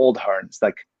you don't hold hands,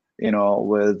 like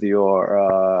with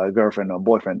your girlfriend or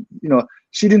boyfriend.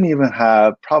 She didn't even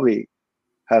probably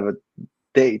have a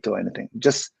date or anything.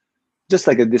 Just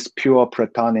like this pure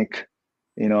platonic,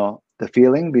 the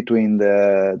feeling between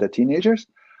the teenagers.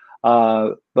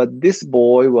 But this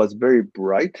boy was very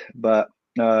bright, but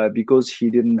because he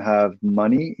didn't have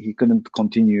money, he couldn't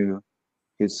continue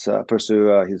pursue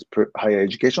his higher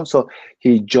education. So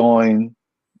he joined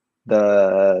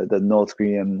the North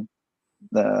Korean,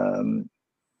 the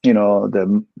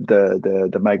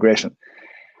migration,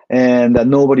 and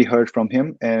nobody heard from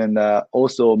him. And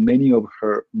also many of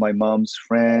my mom's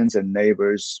friends and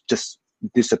neighbors just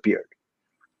disappeared.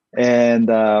 And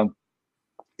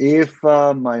if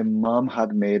my mom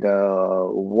had made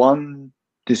one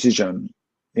decision,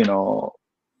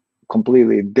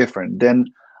 completely different, then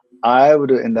I would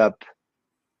have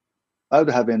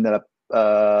ended up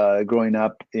growing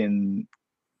up in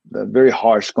the very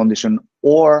harsh condition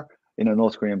or in a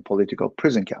North Korean political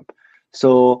prison camp.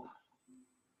 So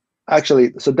actually,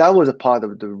 that was a part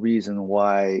of the reason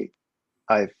why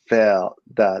I felt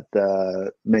that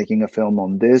making a film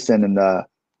on this and in the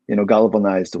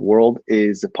galvanized world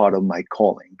is a part of my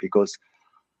calling, because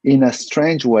in a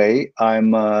strange way,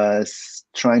 I'm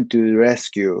trying to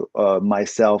rescue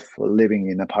myself living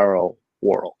in a parallel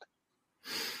world.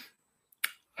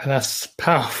 And that's a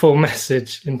powerful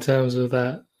message in terms of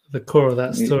that, the core of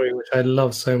that story, which I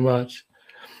love so much.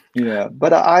 Yeah,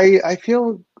 but I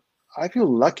feel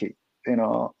lucky,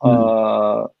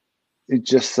 it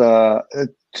just to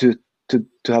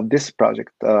have this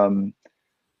project,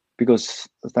 because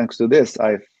thanks to this,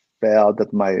 I felt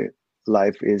that my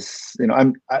life is,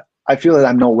 I feel that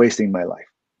I'm not wasting my life.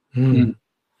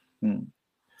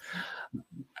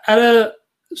 At a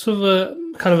sort of a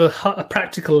kind of a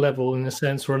practical level, in a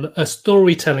sense, or a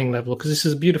storytelling level, because this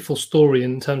is a beautiful story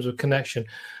in terms of connection.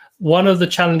 One of the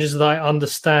challenges that I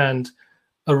understand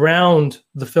around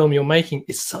the film you're making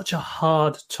is such a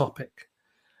hard topic,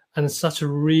 and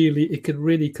it could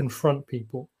really confront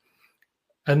people.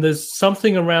 And there's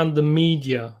something around the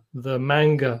media, the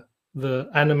manga, the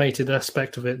animated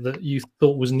aspect of it that you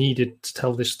thought was needed to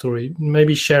tell this story.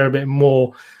 Maybe share a bit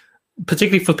more,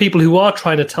 particularly for people who are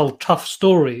trying to tell tough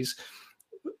stories,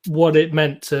 what it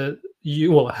meant to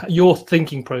you, or your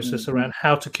thinking process around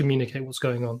how to communicate what's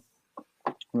going on.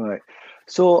 Right.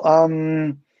 So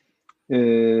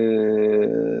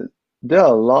there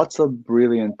are lots of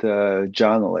brilliant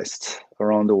journalists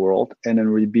around the world, and then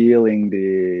revealing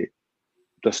the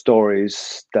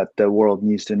stories that the world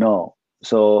needs to know.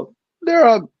 So there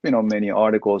are many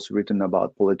articles written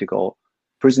about political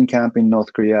prison camp in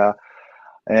North Korea,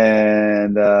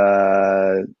 and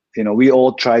we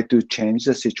all try to change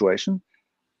the situation.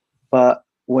 But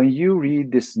when you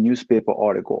read this newspaper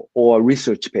article or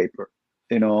research paper,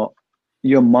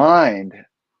 your mind,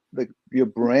 your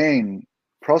brain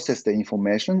process the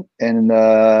information, and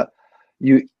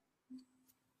you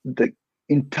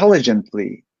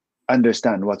intelligently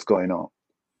understand what's going on.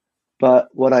 But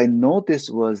what I noticed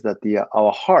was that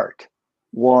our heart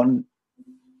won't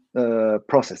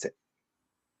process it.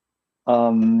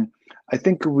 I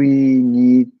think we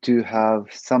need to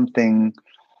have something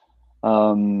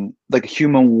like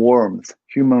human warmth,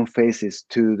 human faces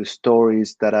to the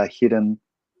stories that are hidden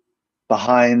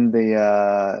behind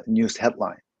the news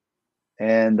headline.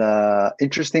 And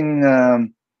interesting,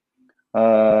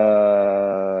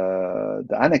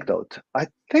 the anecdote, I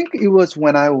think it was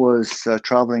when I was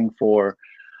traveling for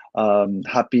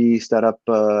Happy Startup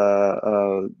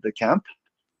the camp.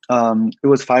 It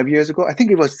was 5 years ago. I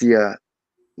think it was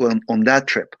on that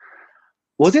trip.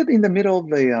 Was it in the middle of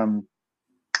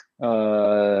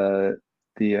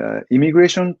the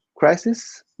immigration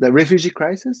crisis, the refugee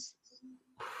crisis?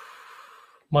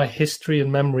 My history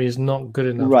and memory is not good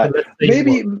enough. Right.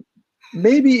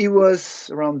 Maybe it was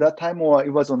around that time, or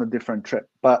it was on a different trip.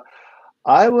 But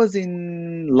I was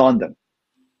in London,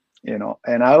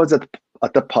 and I was at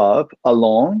the pub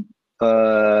alone,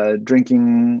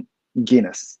 drinking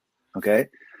Guinness. Okay,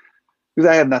 because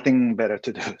I had nothing better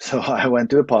to do, so I went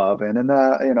to a pub and then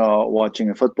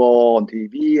watching football on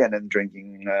TV and then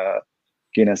drinking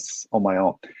Guinness on my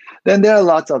own. Then there are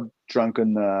lots of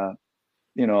drunken, the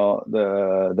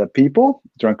people,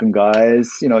 drunken guys,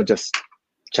 just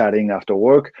chatting after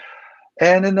work,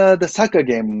 and then the soccer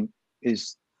game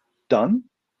is done,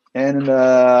 and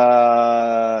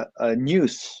a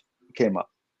news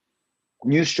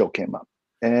show came up,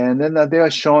 and then they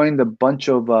are showing the bunch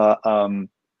of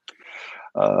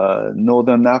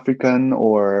Northern African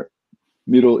or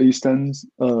Middle Easterns,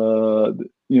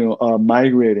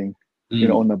 migrating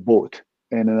on a boat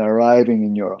and then arriving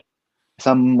in Europe.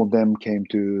 Some of them came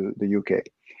to the UK.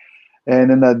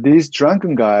 And then these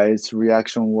drunken guys'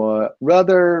 reaction were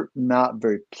rather not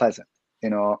very pleasant,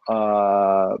 because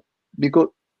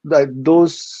like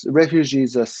those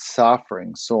refugees are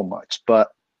suffering so much. But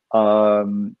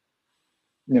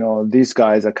these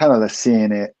guys are kind of like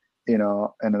seeing it,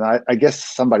 and I guess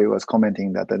somebody was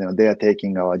commenting that they are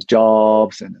taking our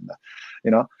jobs, and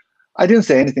I didn't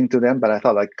say anything to them, but I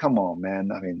thought like, come on,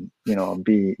 man. I mean,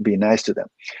 be nice to them.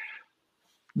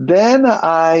 Then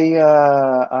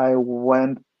I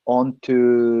went on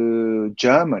to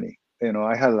Germany.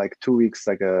 I had like 2 weeks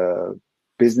like a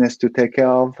business to take care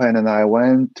of, and then I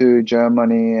went to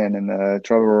Germany and then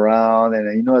travel around, and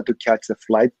in order to catch the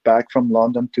flight back from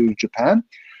London to Japan,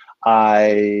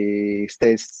 I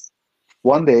stayed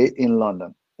one day in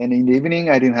London, and in the evening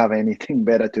I didn't have anything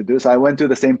better to do, so I went to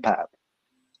the same pub,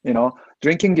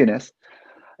 drinking Guinness.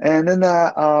 And then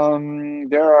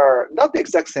there are not the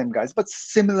exact same guys, but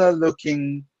similar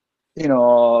looking,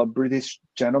 British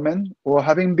gentlemen who are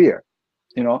having beer,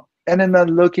 and then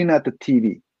looking at the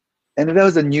TV. And there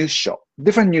was a news show,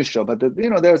 different news show, but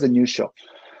there was a news show.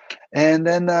 And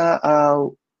then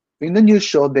in the news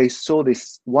show, they saw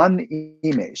this one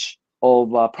image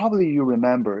of probably you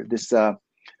remember this a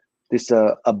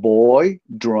boy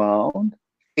drowned,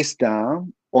 face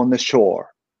down on the shore.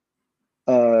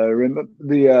 Remember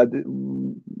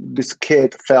this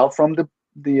kid fell from the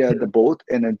boat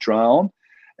and then drowned,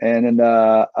 and then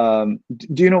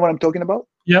do you know what I'm talking about?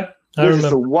 Yep, I This remember.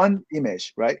 is one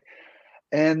image, right?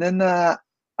 And then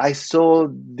I saw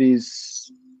this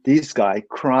guy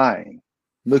crying,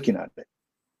 looking at it,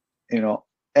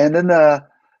 and then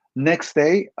next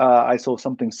day I saw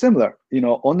something similar,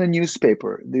 on the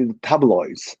newspaper, the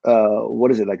tabloids.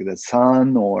 What is it, like the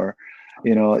Sun or?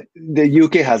 The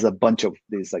UK has a bunch of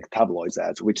these like tabloids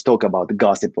ads which talk about the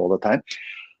gossip all the time.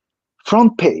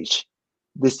 Front page,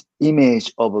 this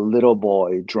image of a little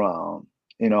boy drowned,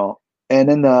 and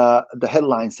then the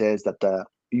headline says that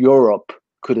Europe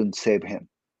couldn't save him,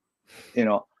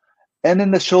 and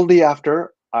then shortly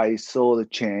after I saw the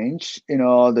change.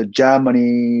 The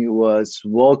Germany was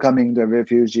welcoming the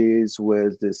refugees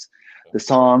with the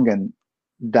song and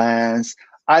dance.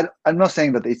 I'm not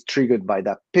saying that it's triggered by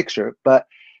that picture, but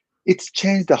it's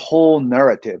changed the whole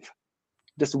narrative.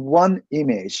 Just one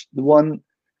image, one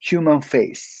human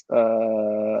face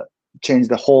changed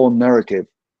the whole narrative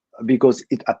because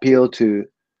it appealed to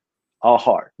our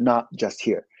heart, not just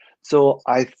here. So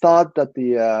I thought that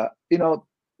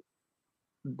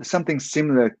something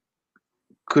similar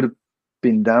could have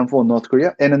been done for North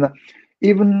Korea. And then,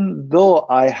 even though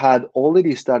I had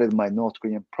already started my North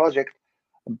Korean project,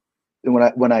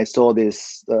 when I saw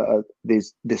this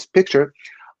picture,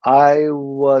 I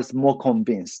was more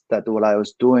convinced that what I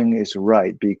was doing is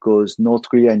right, because North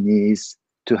Korea needs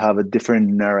to have a different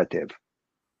narrative,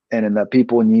 and then the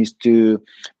people needs to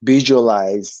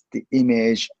visualize the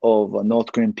image of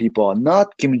North Korean people,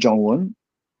 not Kim Jong-un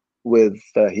with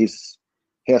his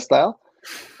hairstyle,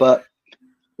 but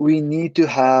we need to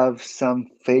have some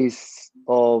face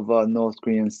of a North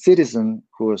Korean citizen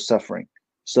who are suffering.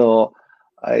 So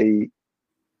I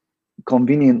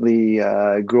conveniently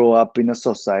grow up in a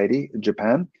society,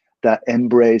 Japan, that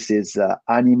embraces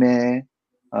anime,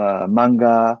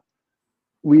 manga.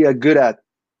 We are good at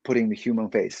putting the human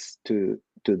face to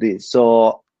this.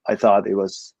 So I thought it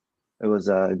was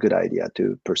a good idea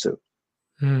to pursue.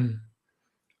 And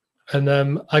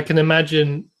I can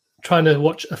imagine trying to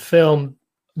watch a film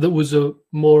that was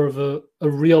more of a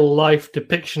real life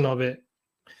depiction of it,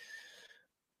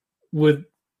 with,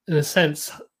 in a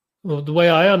sense, well, the way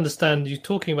I understand you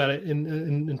talking about it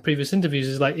in previous interviews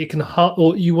is like it can hurt,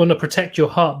 or you want to protect your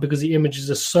heart because the images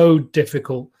are so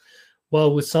difficult.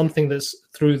 Well, with something that's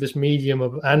through this medium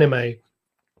of anime,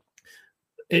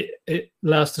 it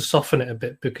allows to soften it a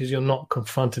bit because you're not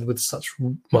confronted with such.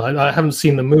 Well, I haven't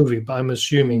seen the movie, but I'm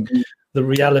assuming the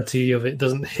reality of it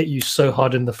doesn't hit you so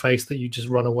hard in the face that you just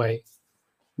run away.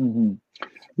 Mm-hmm.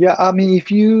 Yeah, I mean,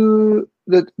 if you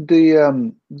the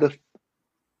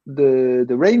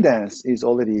rain dance is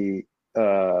already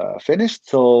finished,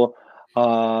 so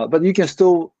but you can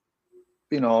still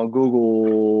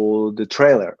Google the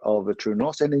trailer of the True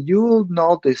North, and you'll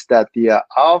notice that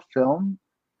our film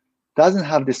doesn't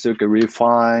have this like a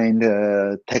refined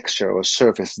texture or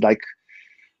surface like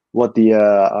what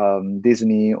the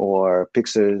Disney or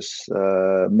Pixar's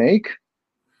make.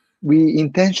 We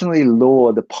intentionally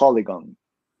lower the polygon.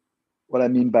 What I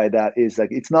mean by that is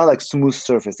like it's not like smooth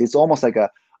surface. It's almost like a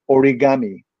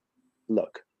origami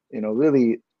look,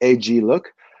 really edgy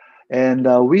look. And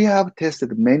we have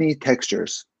tested many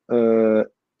textures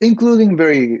including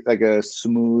very like a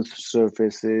smooth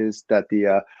surfaces that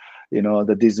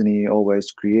the Disney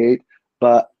always create.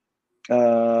 But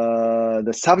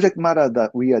the subject matter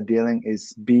that we are dealing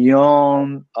is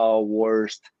beyond our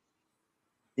worst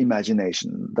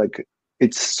imagination. Like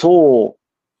it's so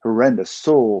horrendous,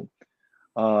 so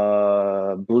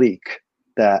bleak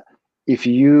that if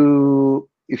you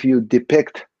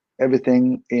depict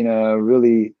everything in a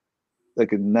really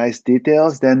like a nice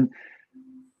details, then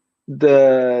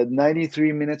the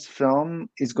 93 minutes film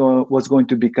was going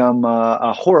to become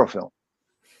a horror film,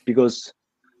 because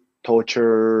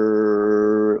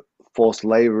torture, forced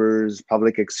labors,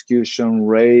 public execution,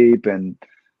 rape, and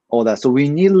all that. So we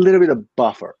need a little bit of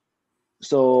buffer.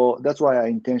 So that's why I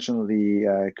intentionally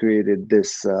created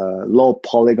this low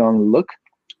polygon look.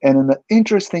 And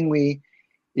interestingly,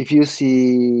 if you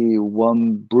see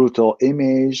one brutal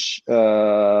image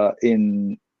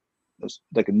in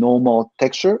like a normal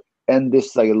texture and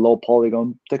this like a low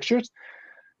polygon textures,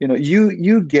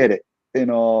 you get it,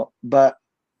 but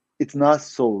it's not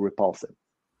so repulsive.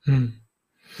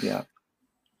 Yeah.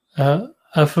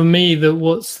 For me,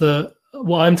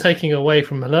 what I'm taking away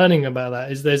from learning about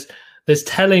that is there's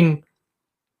telling.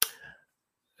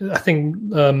 I think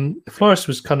Flores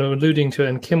was kind of alluding to it,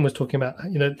 and Kim was talking about,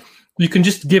 you can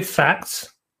just give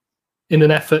facts in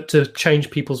an effort to change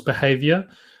people's behavior.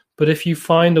 But if you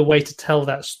find a way to tell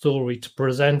that story, to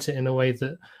present it in a way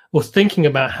that, or thinking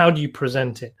about how do you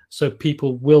present it so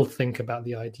people will think about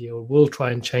the idea or will try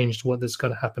and change what is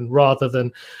going to happen, rather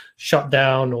than shut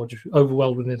down or just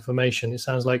overwhelmed with information. It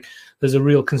sounds like there's a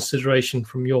real consideration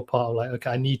from your part of like, okay,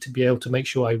 I need to be able to make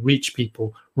sure I reach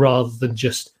people rather than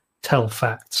just tell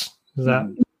facts. Is that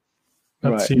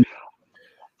right?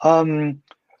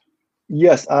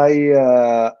 Yes,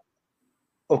 I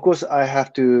of course I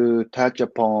have to touch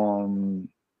upon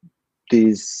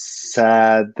these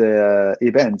sad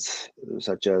events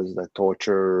such as the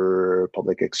torture,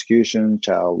 public execution,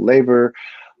 child labor,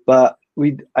 but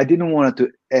I didn't want it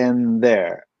to end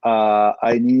there.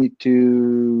 I need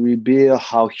to reveal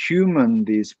how human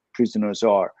these prisoners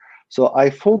are. So I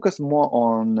focus more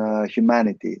on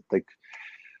humanity. Like,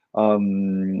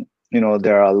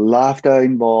 there are laughter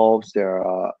involved, there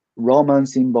are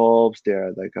romance involved, there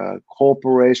are like a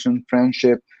cooperation,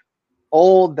 friendship,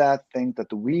 all that thing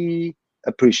that we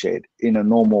appreciate in a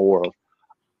normal world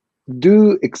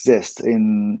do exist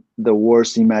in the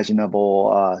worst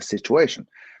imaginable situation.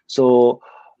 So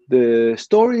the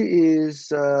story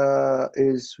is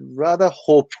rather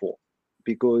hopeful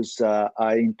because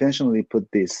I intentionally put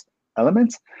these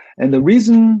elements, and the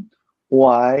reason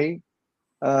why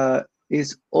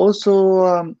is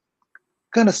also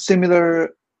kind of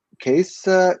similar case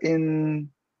in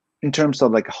terms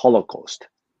of like Holocaust.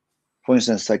 For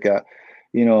instance, like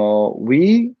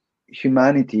we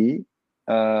humanity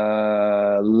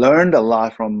learned a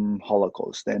lot from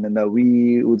Holocaust, and then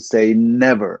we would say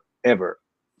never ever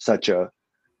such a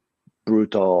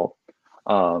brutal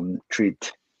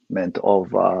treatment of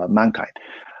mankind.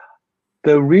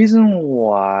 The reason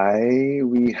why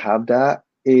we have that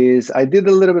is I did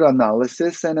a little bit of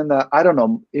analysis, and then I don't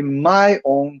know, in my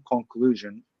own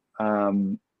conclusion,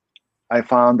 I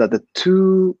found that the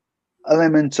two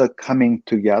elements are coming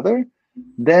together,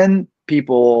 then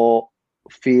people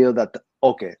feel that,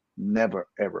 okay, never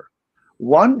ever.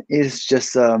 One is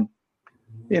just through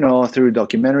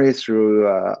documentaries, through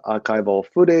archival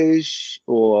footage,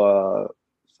 or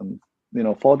some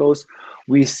photos,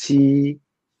 we see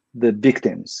the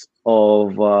victims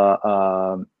of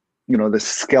the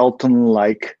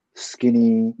skeleton-like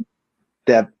skinny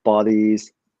dead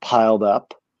bodies piled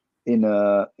up in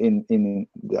the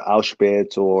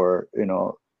Auschwitz, or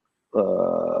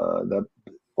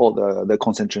all the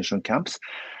concentration camps,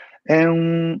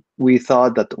 and we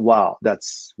thought that, wow,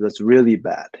 that's really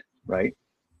bad, right?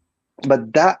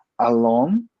 But that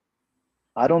alone,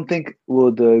 I don't think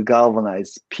would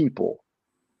galvanize people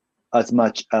as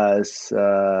much as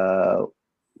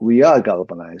we are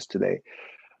galvanized today.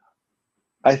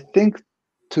 I think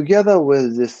together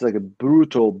with this like a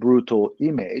brutal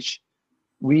image,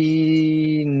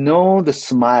 we know the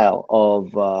smile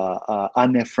of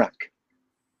Anne Frank,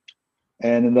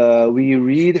 and we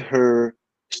read her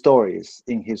stories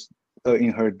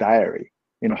in her diary,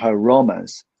 her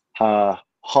romance, her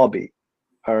hobby,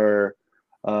 her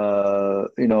the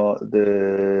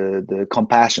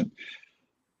compassion.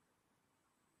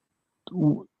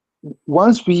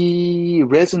 Once we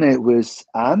resonate with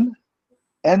Anne,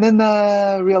 and then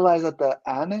realize that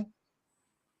Anne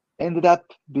ended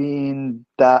up being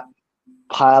that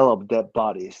pile of dead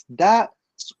bodies, that's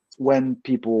when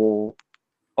people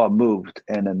are moved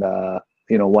and then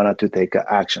wanted to take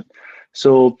action.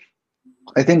 So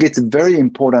I think it's very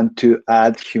important to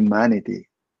add humanity.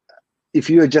 If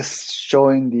you are just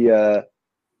showing the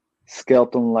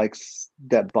skeleton like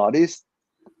dead bodies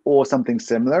or something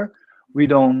similar, we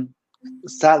don't,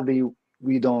 sadly,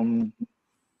 we don't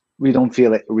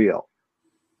feel it real.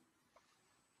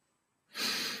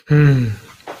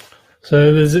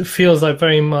 So it feels like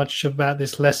very much about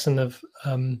this lesson of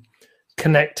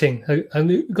connecting,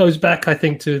 and it goes back, I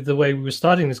think, to the way we were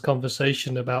starting this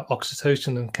conversation about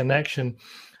oxytocin and connection.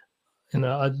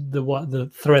 The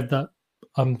thread that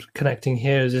I'm connecting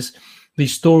here is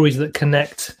these stories that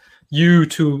connect you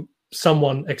to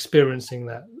someone experiencing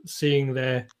that, seeing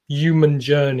their human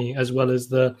journey as well as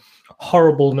the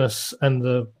horribleness and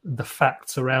the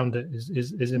facts around it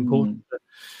is important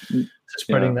to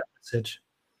spreading that message.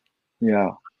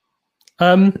 Yeah.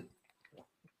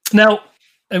 Now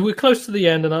we're close to the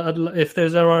end, and if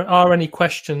there are any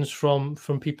questions from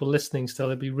people listening still,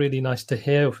 it'd be really nice to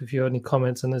hear if you have any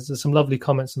comments. And there's some lovely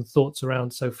comments and thoughts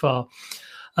around so far.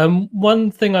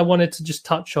 One thing I wanted to just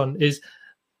touch on is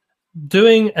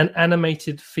doing an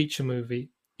animated feature movie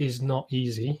is not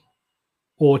easy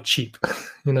or cheap.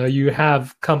 You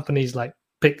have companies like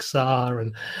Pixar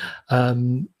and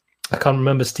I can't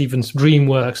remember Steven's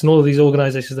DreamWorks and all of these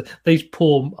organizations that they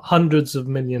pour hundreds of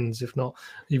millions, if not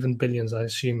even billions, I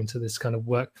assume, into this kind of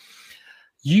work.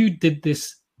 You did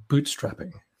this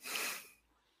bootstrapping.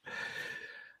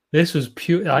 This was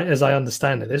pure, as I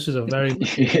understand it. This was a very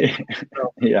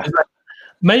yeah.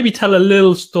 Maybe tell a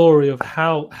little story of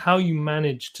how you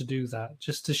managed to do that,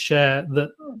 just to share that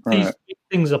these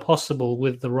things are possible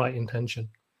with the right intention.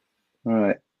 All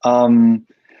right.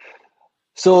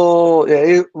 So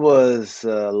it was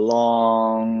a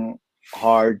long,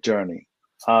 hard journey.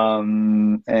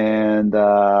 And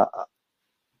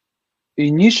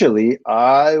initially,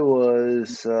 I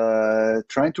was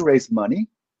trying to raise money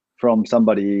from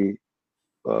somebody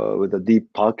with a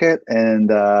deep pocket and,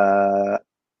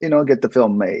 get the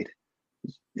film made.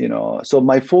 So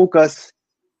my focus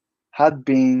had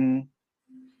been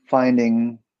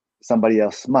finding somebody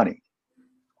else's money.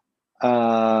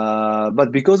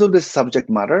 But because of the subject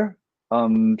matter,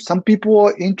 some people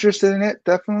are interested in it,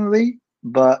 definitely,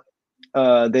 but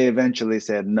they eventually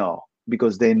said no,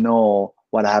 because they know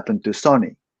what happened to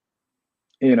Sony.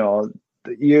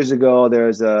 Years ago,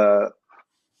 there's a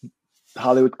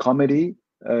Hollywood comedy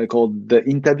called The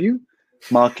Interview,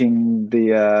 mocking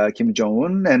the Kim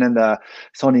Jong-un, and then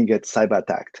Sony gets cyber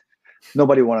attacked.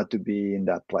 Nobody wanted to be in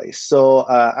that place. So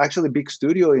actually, big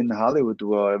studio in Hollywood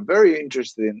were very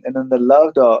interested in, and then they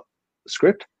loved the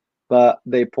script, but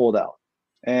they pulled out.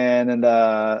 And then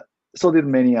so did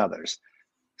many others.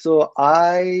 So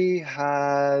I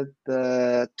had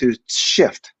to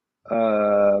shift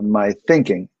my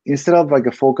thinking. Instead of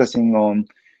like focusing on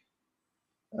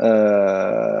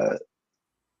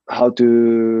how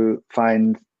to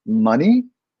find money,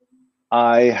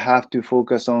 I have to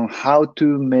focus on how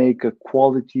to make a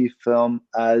quality film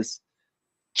as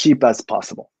cheap as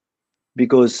possible.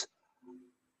 Because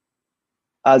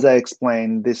as I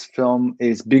explained, this film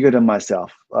is bigger than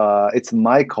myself. It's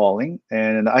my calling,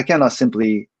 and I cannot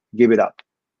simply give it up.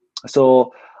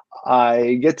 So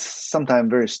I get sometimes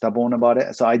very stubborn about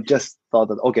it. So I just thought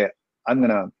that, okay, I'm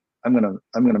gonna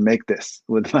make this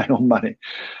with my own money.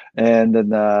 And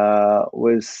then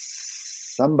with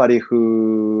somebody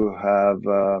who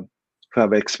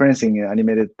have experiencing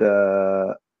animated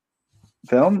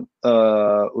film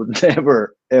would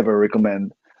never ever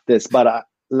recommend this. But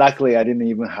luckily, I didn't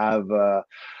even have the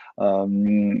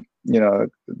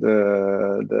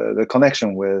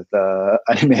connection with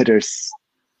animators.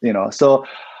 So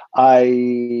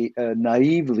I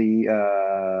naively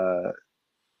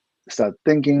start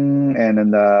thinking, and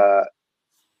then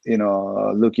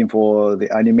looking for the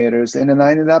animators, and then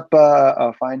I ended up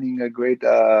finding a great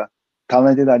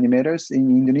talented animators in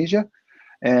Indonesia,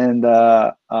 and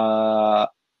I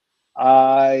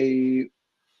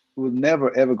would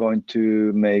never ever going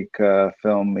to make a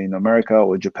film in America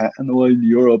or Japan or in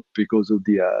Europe because of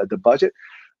the budget,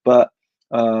 but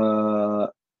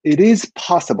it is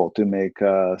possible to make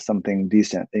something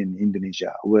decent in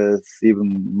Indonesia with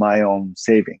even my own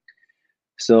saving.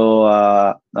 So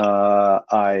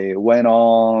I went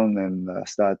on and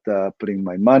started putting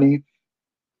my money.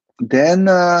 Then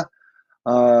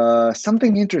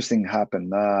something interesting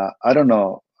happened. I don't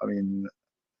know. I mean,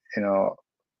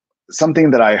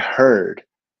 something that I heard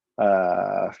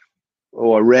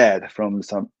or read from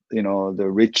some, the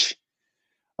rich,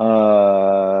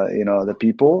 the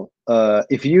people.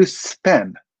 If you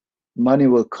spend, money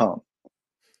will come.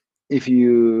 If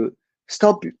you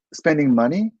stop spending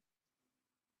money,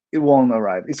 it won't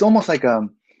arrive. It's almost like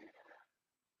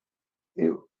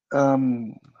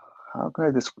how can I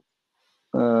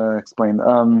explain?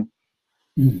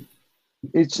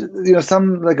 It's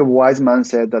some like a wise man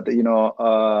said that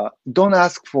don't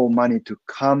ask for money to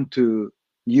come to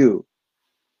you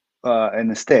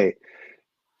and stay.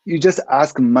 You just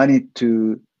ask money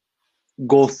to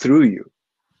go through you.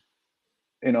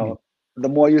 The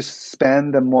more you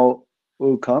spend, the more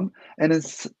will come, and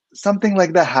it's something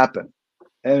like that happened.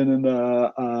 And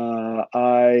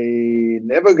I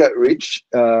never got rich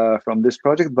from this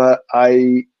project, but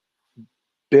I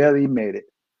barely made it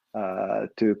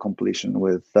to completion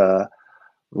with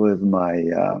my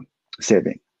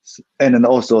savings, and then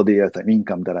also the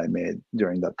income that I made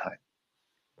during that time.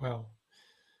 Wow.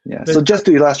 Yeah. So just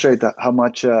to illustrate how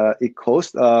much it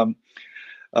cost, I'm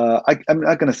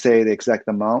not going to say the exact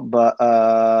amount, but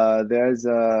there's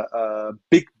a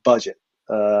big budget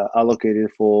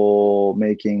allocated for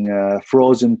making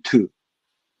Frozen 2.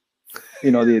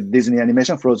 The Disney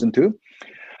animation Frozen 2.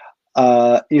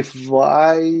 If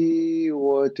I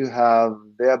were to have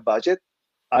their budget,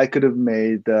 I could have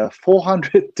made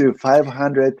 400 to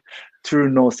 500 True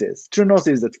Noses. True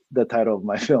Noses is the title of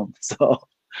my film. So,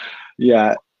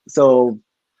 yeah. So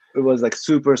it was like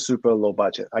super, super low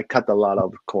budget. I cut a lot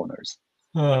of corners.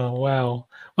 Oh, wow.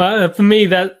 Well, for me,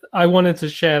 that I wanted to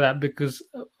share that because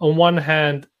on one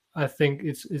hand, I think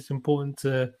it's important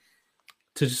to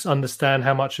just understand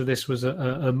how much of this was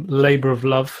a labor of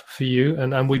love for you,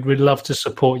 and we'd love to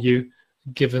support you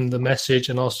given the message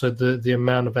and also the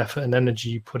amount of effort and energy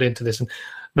you put into this. And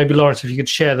maybe Lawrence, if you could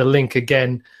share the link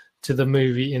again to the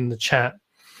movie in the chat.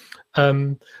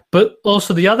 But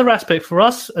also the other aspect for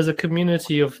us as a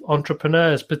community of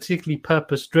entrepreneurs, particularly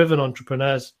purpose-driven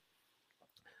entrepreneurs,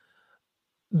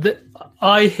 that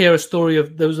I hear a story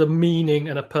of there was a meaning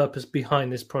and a purpose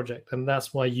behind this project, and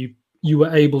that's why you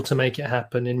were able to make it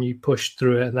happen and you pushed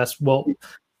through it, and that's what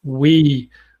we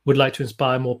would like to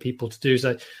inspire more people to do,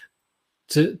 so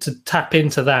to tap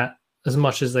into that as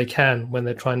much as they can when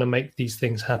they're trying to make these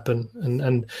things happen,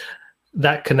 and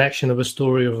that connection of a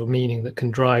story of a meaning that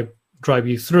can drive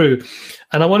you through.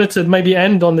 And I wanted to maybe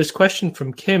end on this question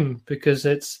from Kim, because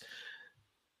I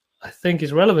think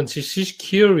it's relevant. She's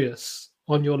curious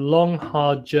on your long,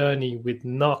 hard journey with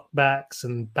knockbacks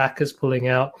and backers pulling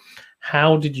out.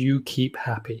 How did you keep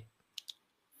happy?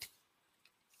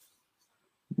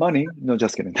 Money? No,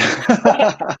 just kidding.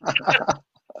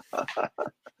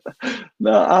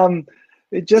 No,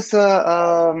 it just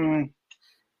yeah.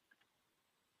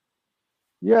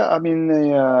 I mean,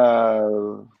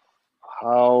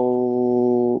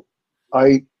 how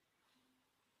I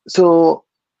so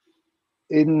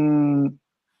in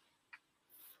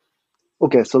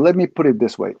okay. So let me put it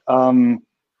this way. So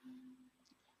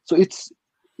it's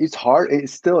hard.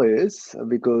 It still is,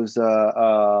 because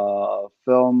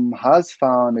film has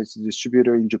found its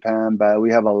distributor in Japan, but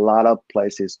we have a lot of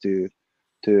places to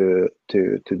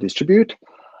distribute,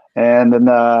 and then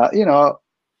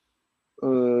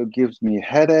gives me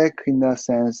headache in that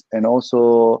sense, and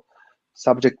also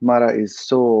subject matter is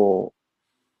so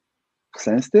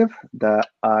sensitive that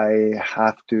I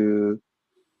have to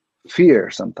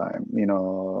fear sometimes. You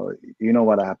know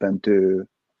what happened to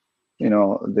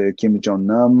the Kim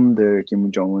Jong-nam, the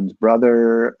Kim Jong-un's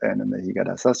brother, and then he got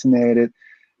assassinated,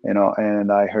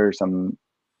 and I heard some,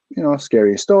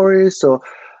 scary stories. So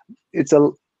it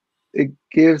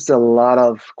gives a lot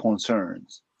of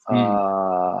concerns,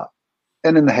 and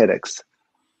then the headaches.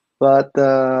 But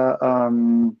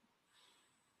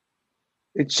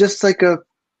it's just like okay,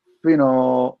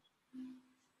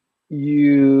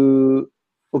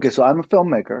 so I'm a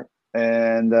filmmaker,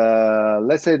 and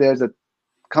let's say there's a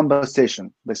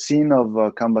conversation, the scene of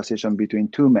a conversation between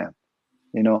two men.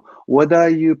 Whether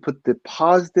you put the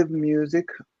positive music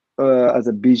as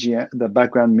a BGM, the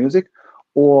background music,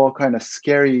 or kind of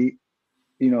scary,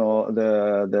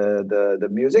 the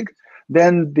music,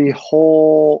 then the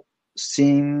whole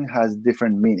scene has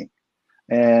different meaning.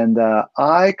 And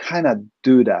I kind of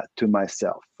do that to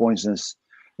myself. For instance,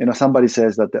 somebody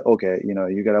says that, okay,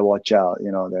 you got to watch out,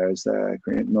 there's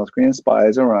North Korean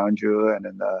spies around you, and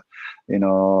then, you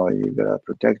got to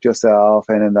protect yourself.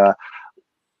 And then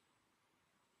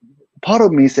part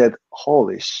of me said,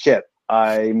 holy shit,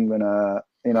 I'm not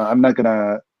going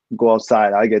to go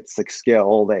outside. I get scared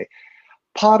all day.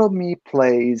 Part of me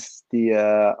plays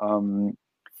the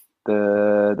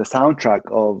soundtrack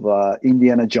of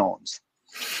Indiana Jones.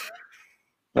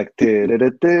 Like then I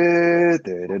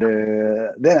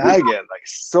get like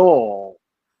so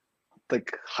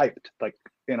like hyped, like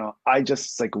I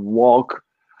just like walk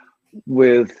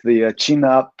with the chin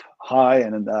up high,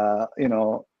 and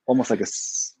almost like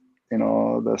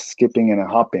the skipping and a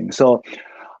hopping. So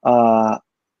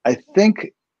I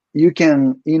think you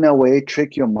can, in a way,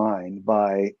 trick your mind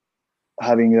by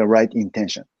having the right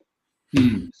intention.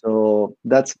 So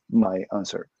that's my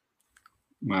answer.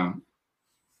 Wow.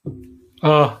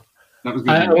 Oh, That was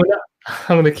I'm good.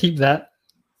 gonna keep that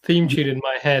theme tune in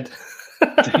my head.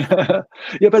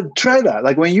 Yeah, but try that.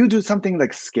 Like when you do something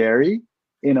like scary,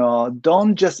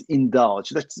 don't just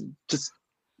indulge. Let's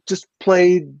just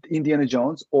play Indiana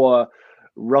Jones or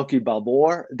Rocky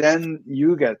Balboa. Then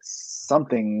you get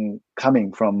something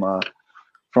coming from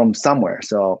somewhere.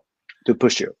 So to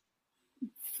push you.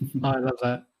 I love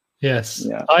that. Yes.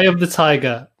 Yeah. Eye of the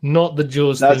Tiger, not the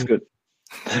Jaws That's theme. good.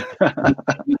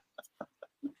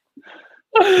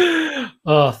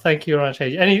 Oh, thank you very much,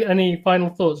 Eiji. Any final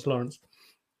thoughts, Lawrence?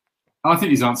 I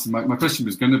think he's answered my question.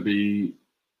 Was going to be,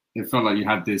 it felt like you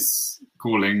had this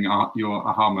calling, your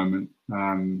aha moment.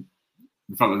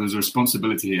 It felt like there's a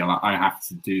responsibility here. Like, I have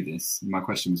to do this. My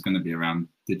question was going to be around: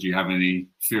 did you have any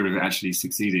fear of it actually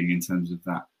succeeding in terms of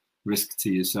that risk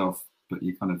to yourself? But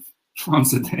you kind of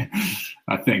answered it,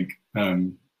 I think.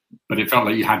 But it felt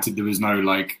like you had to. There was no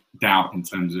like doubt in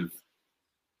terms of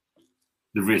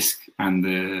the risk and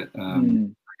the, I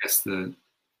guess the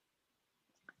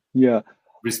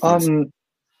risk.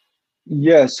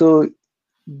 Yeah. So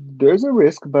there's a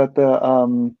risk, but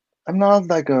I'm not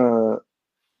like I'm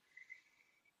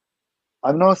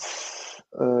not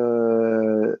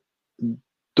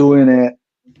doing it.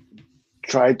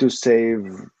 Try to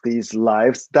save these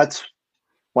lives. That's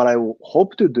what I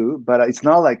hope to do, but it's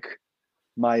not like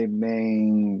my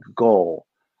main goal.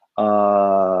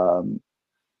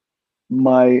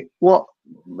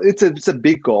 It's a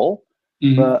big goal,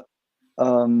 but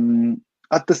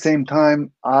at the same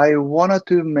time, I wanted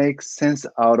to make sense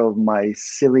out of my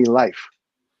silly life.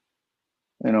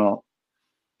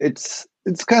 It's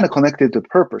kind of connected to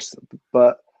purpose,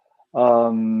 but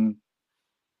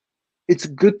it's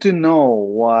good to know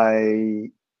why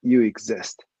you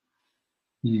exist.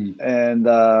 And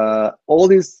all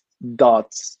these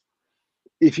dots,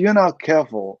 if you're not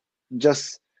careful,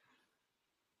 just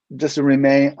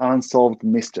remain unsolved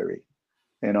mystery,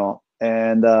 and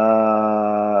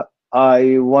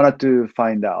I wanted to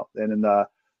find out, and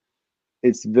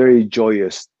it's very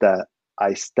joyous that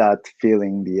I start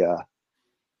feeling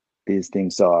these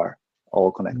things are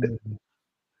all connected.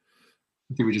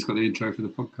 I think we just got the intro for the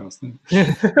podcast then.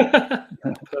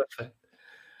 Perfect.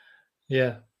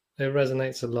 Yeah, it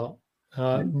resonates a lot.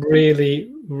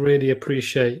 Really, really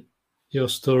appreciate your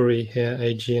story here,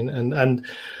 Eiji, and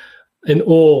in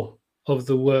awe of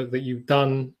the work that you've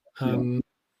done. And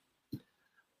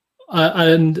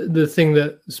the thing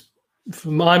that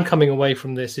I'm coming away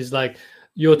from this is like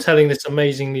you're telling this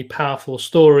amazingly powerful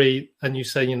story, and you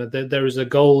say, there is a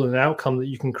goal and an outcome that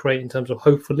you can create in terms of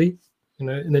hopefully,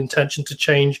 an intention to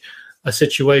change a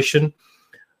situation.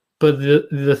 But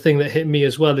the thing that hit me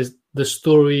as well is the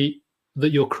story that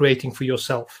you're creating for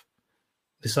yourself.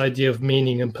 This idea of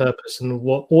meaning and purpose, and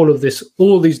what all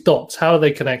these dots, how are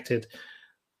they connected?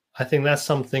 I think that's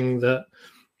something that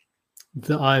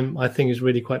I think is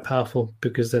really quite powerful,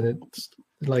 because then it's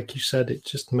like you said, it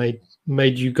just made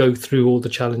you go through all the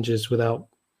challenges without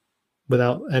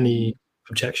any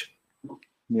objection.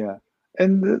 Yeah.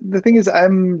 And the thing is,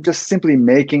 I'm just simply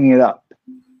making it up,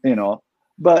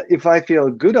 but if I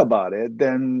feel good about it,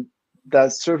 then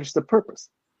that serves the purpose.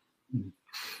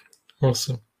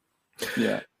 Awesome.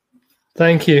 Yeah.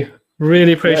 Thank you.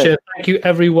 Really appreciate it. Thank you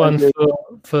everyone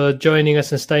for joining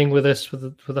us and staying with us for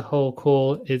the whole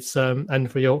call. It's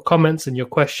and for your comments and your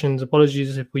questions.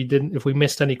 Apologies if we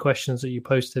missed any questions that you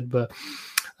posted, but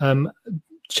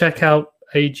check out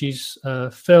Eiji's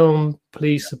film.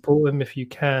 Please support him if you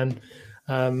can.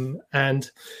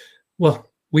 And well,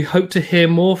 we hope to hear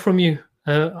more from you.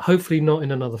 Hopefully not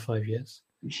in another 5 years.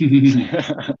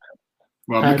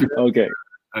 Well, okay.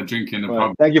 A drink in the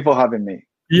pub. Thank you for having me.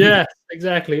 Yes,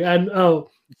 exactly. And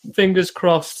fingers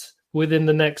crossed, within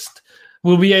the next,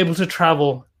 we'll be able to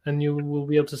travel and you will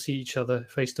be able to see each other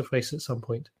face to face at some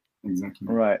point. Exactly.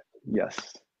 Right. Yes.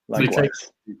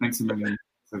 Likewise. Thanks a million,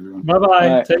 everyone. Bye-bye.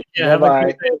 Right. Take care. Bye-bye. Have a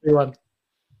great day, everyone.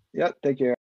 Yeah, take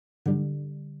care.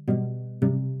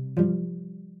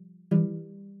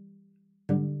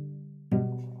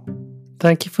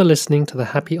 Thank you for listening to the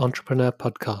Happy Entrepreneur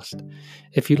podcast.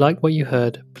 If you like what you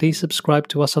heard, please subscribe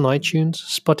to us on iTunes,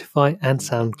 Spotify, and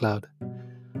SoundCloud.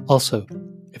 Also,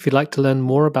 if you'd like to learn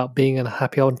more about being a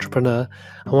happy entrepreneur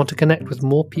and want to connect with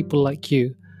more people like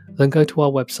you, then go to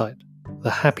our website,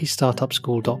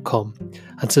 thehappystartupschool.com,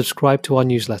 and subscribe to our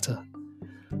newsletter.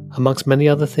 Amongst many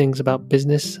other things about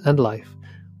business and life,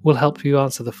 we'll help you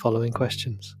answer the following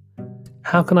questions.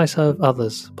 How can I serve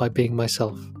others by being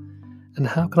myself? And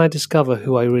how can I discover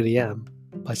who I really am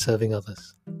by serving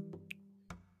others?